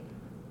bit.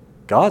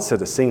 God said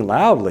to sing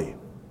loudly.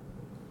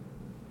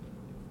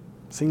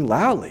 Sing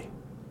loudly.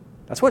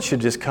 That's what should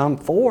just come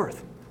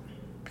forth.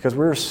 Because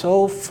we're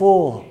so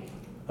full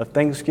of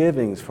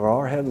thanksgivings for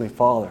our Heavenly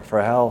Father,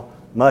 for how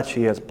much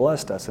He has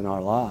blessed us in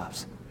our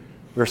lives.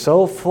 We're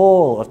so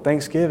full of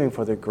thanksgiving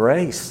for the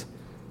grace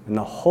and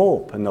the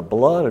hope and the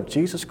blood of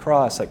Jesus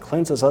Christ that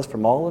cleanses us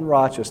from all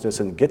unrighteousness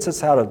and gets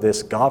us out of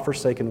this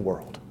God-forsaken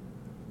world.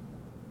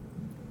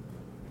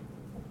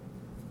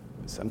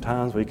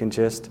 Sometimes we can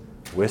just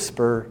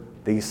whisper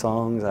these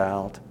songs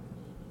out,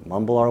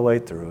 mumble our way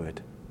through it.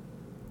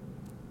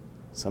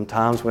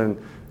 Sometimes when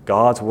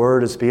God's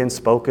Word is being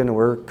spoken,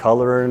 we're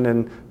coloring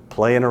and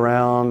playing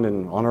around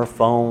and on our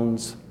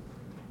phones.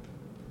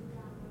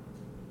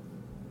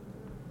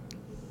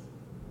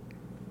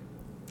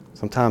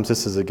 Sometimes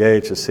this is a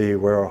gauge to see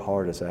where our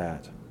heart is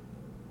at.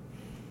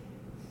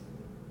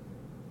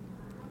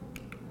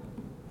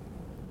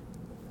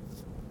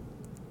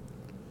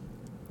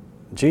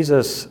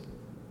 Jesus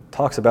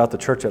talks about the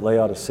church at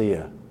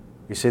Laodicea.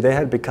 You see, they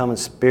had become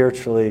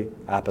spiritually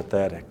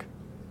apathetic.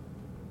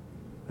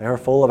 They were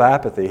full of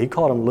apathy. He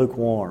called them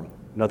lukewarm,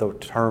 another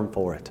term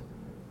for it.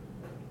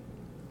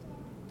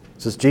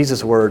 This is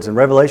Jesus' words in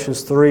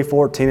Revelations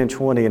 3:14 and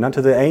 20. And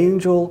unto the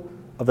angel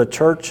of the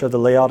church of the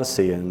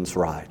Laodiceans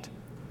write,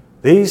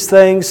 These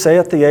things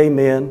saith the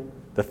Amen,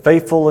 the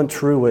faithful and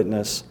true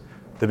witness,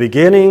 the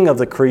beginning of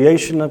the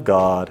creation of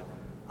God.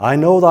 I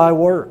know thy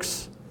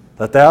works,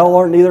 that thou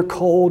art neither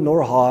cold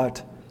nor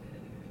hot.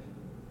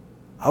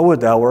 I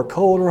would thou wert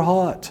cold or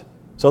hot.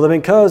 So that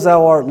because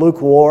thou art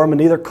lukewarm and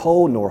neither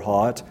cold nor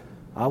hot,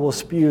 I will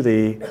spew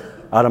thee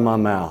out of my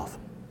mouth.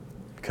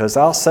 Because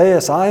thou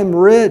sayest, I am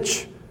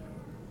rich,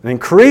 and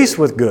increase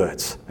with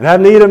goods, and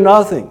have need of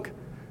nothing,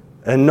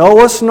 and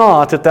knowest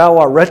not that thou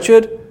art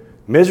wretched,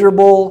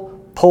 miserable,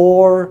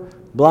 poor,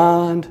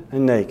 blind,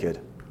 and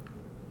naked.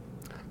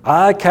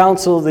 I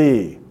counsel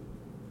thee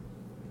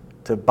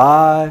to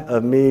buy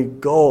of me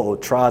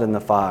gold tried in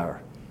the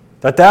fire,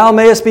 that thou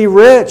mayest be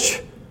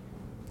rich,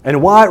 and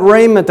white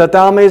raiment, that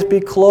thou mayest be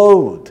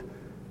clothed,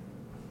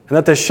 and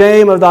that the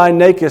shame of thy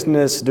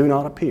nakedness do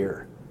not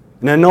appear.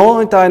 And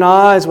anoint thine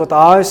eyes with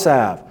eye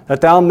salve,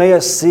 that thou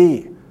mayest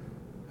see.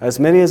 As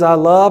many as I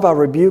love, I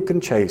rebuke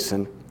and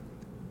chasten.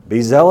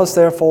 Be zealous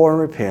therefore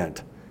and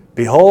repent.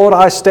 Behold,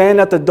 I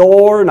stand at the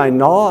door and I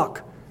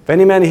knock. If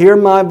any man hear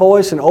my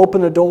voice and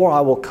open the door,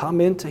 I will come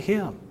into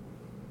him,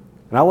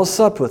 and I will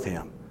sup with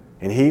him,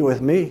 and he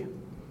with me.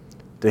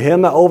 To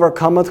him that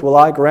overcometh will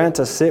I grant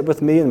to sit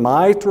with me in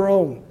my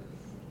throne,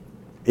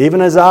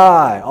 even as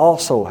I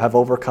also have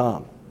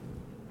overcome,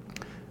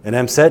 and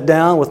am set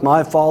down with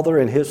my Father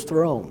in his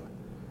throne.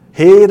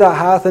 He that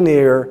hath an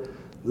ear,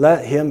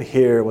 let him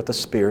hear what the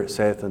Spirit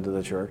saith unto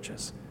the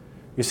churches.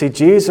 You see,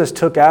 Jesus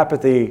looked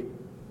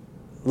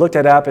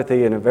at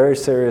apathy in a very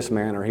serious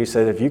manner. He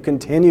said, if you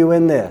continue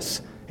in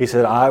this, he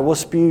said, I will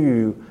spew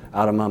you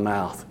out of my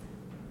mouth.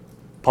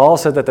 Paul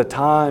said that the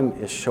time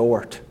is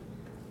short.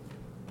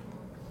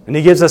 And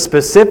he gives us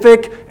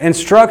specific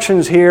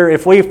instructions here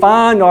if we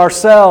find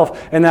ourselves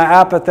in that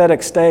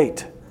apathetic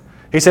state.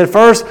 He said,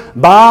 first,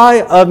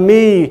 buy of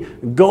me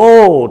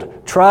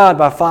gold tried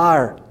by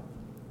fire.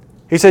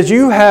 He says,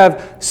 you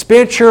have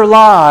spent your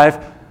life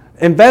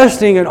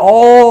investing in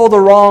all the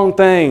wrong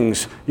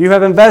things. You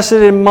have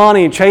invested in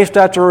money, chased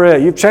after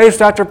it. You've chased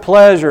after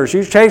pleasures.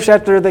 You've chased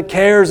after the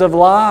cares of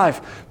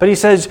life. But he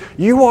says,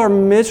 you are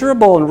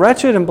miserable and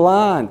wretched and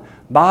blind.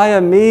 Buy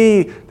of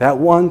me that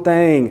one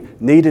thing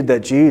needed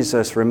that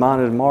Jesus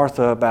reminded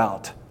Martha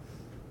about.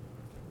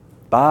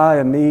 Buy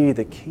of me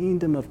the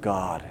kingdom of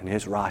God and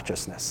His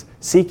righteousness.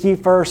 Seek ye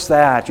first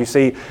that. You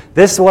see,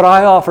 this is what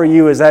I offer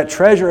you is that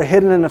treasure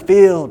hidden in the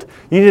field.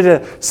 You need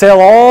to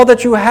sell all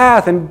that you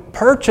have and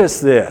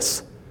purchase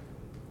this.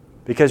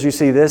 Because you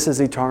see, this is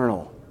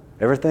eternal.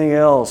 Everything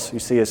else you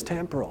see is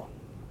temporal.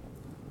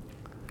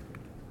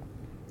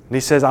 And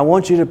he says, I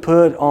want you to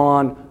put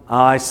on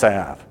eye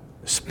salve.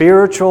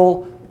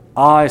 Spiritual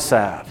eye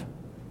salve,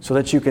 so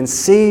that you can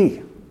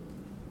see,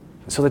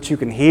 so that you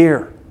can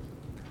hear.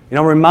 You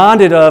know, I'm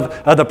reminded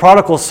of the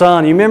prodigal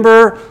son. You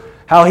remember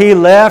how he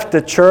left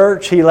the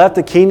church, he left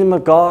the kingdom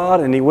of God,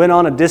 and he went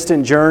on a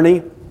distant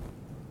journey?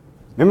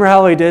 Remember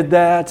how he did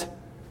that?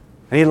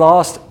 And he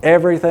lost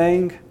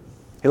everything.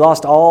 He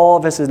lost all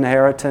of his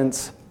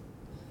inheritance.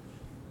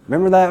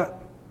 Remember that?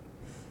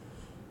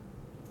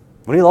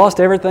 When he lost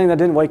everything, that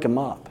didn't wake him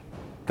up.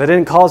 That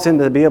didn't cause him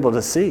to be able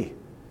to see.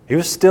 He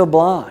was still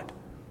blind.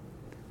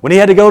 When he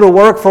had to go to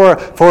work for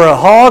a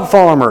hog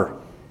farmer,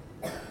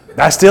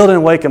 that still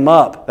didn't wake him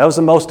up. That was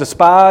the most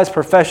despised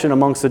profession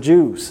amongst the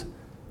Jews.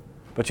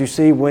 But you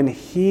see, when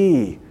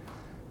he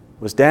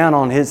was down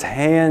on his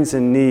hands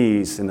and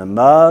knees in the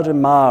mud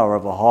and mire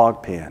of a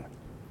hog pen,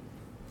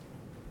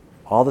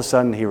 all of a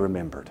sudden he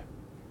remembered.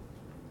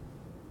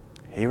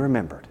 He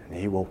remembered and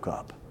he woke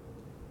up.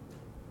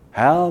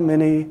 How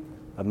many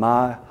of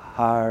my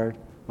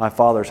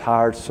father's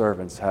hired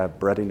servants have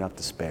bread enough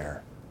to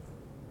spare?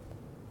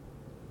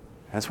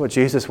 That's what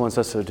Jesus wants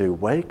us to do.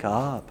 Wake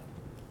up.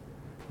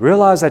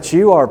 Realize that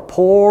you are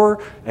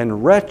poor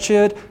and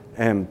wretched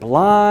and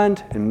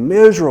blind and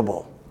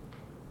miserable.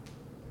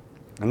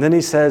 And then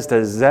he says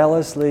to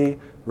zealously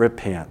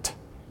repent.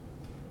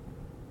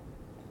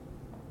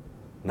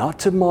 Not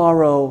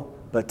tomorrow,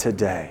 but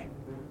today.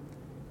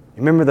 You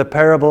remember the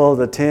parable of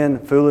the 10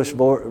 foolish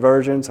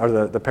virgins,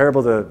 or the parable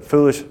of the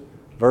foolish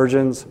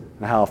virgins,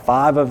 and how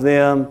 5 of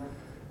them,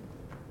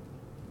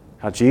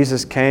 how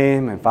Jesus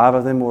came and 5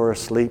 of them were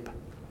asleep?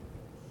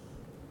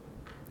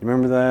 You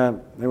remember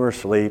that? They were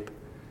asleep.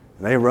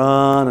 And they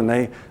run and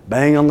they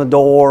bang on the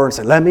door and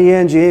say, "Let me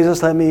in,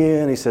 Jesus, let me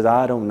in." He said,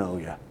 "I don't know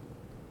you.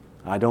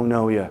 I don't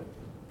know you."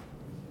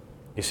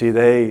 You see,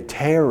 they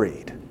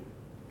tarried.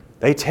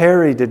 They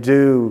tarried to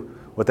do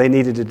what they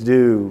needed to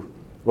do,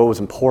 what was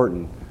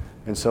important.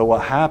 And so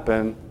what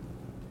happened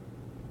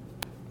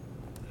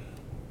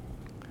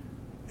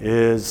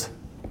is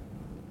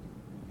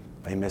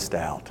they missed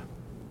out.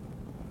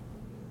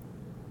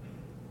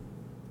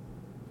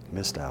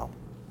 Missed out.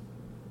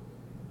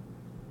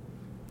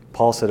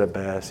 Paul said it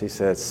best. He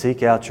said,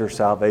 "Seek out your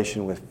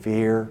salvation with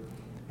fear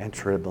and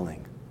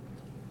trembling."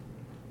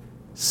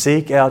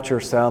 Seek out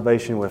your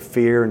salvation with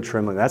fear and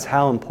trembling. That's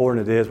how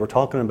important it is. We're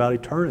talking about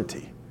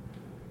eternity.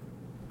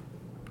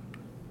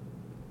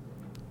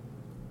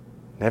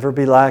 Never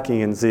be lacking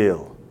in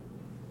zeal,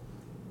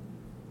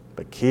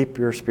 but keep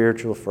your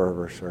spiritual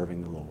fervor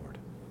serving the Lord.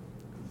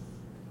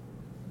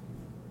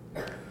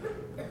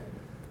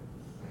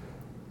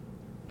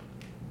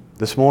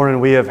 This morning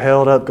we have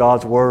held up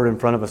God's Word in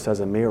front of us as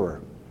a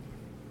mirror.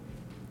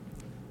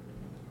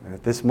 And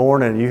if this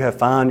morning you have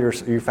found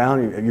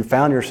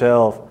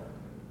yourself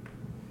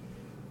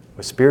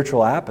with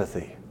spiritual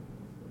apathy,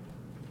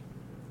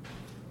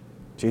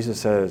 Jesus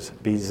says,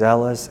 be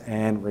zealous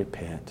and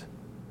repent.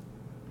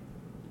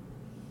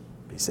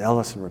 Be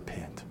zealous and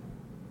repent.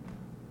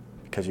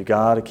 Because you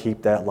got to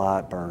keep that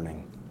light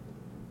burning.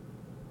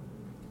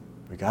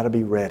 We got to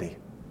be ready.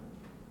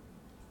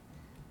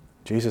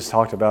 Jesus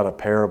talked about a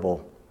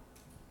parable.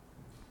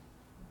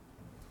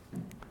 He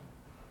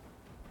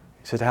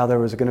said how there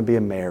was going to be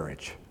a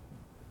marriage.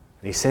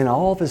 And he sent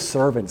all of his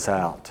servants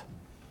out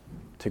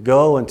to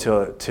go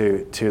into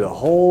to the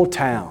whole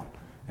town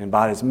and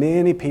invite as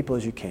many people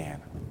as you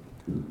can.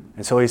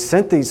 And so he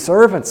sent these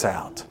servants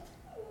out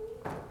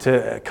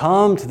to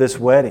come to this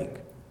wedding.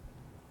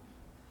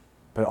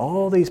 But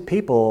all these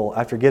people,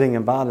 after getting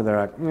invited, they're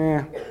like,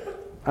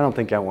 I don't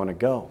think I want to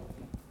go.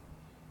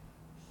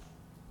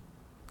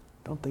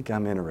 Don't think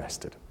I'm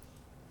interested.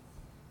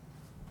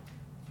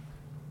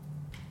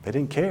 They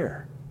didn't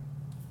care.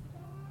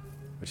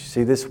 But you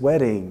see, this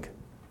wedding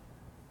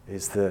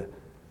is the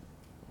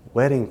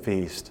wedding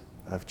feast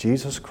of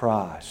Jesus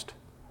Christ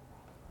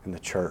and the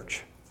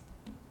church.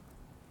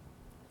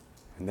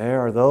 And there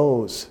are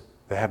those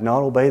that have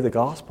not obeyed the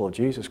gospel of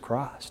Jesus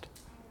Christ.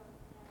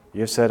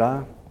 You said,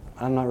 I'm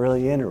not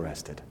really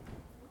interested.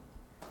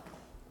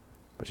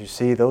 But you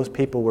see, those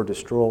people were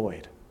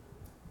destroyed.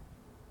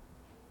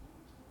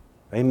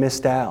 They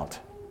missed out.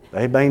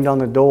 They banged on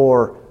the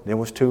door, and it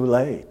was too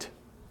late.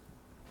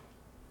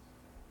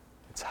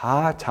 It's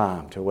high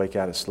time to wake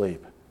out of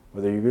sleep.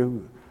 Whether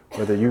you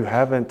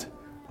haven't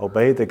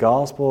obeyed the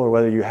gospel or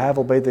whether you have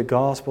obeyed the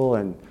gospel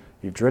and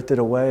you've drifted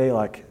away,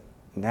 like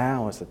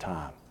now is the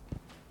time.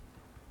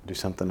 Do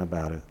something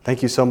about it.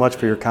 Thank you so much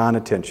for your kind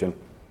attention.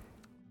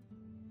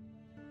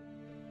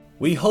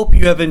 We hope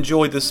you have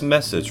enjoyed this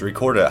message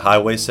recorded at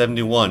Highway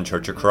 71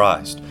 Church of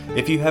Christ.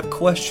 If you have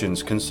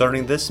questions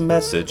concerning this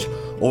message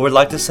or would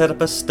like to set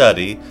up a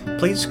study,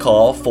 please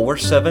call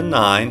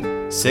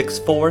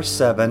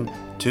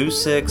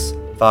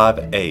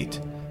 479-647-2658.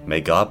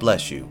 May God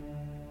bless you.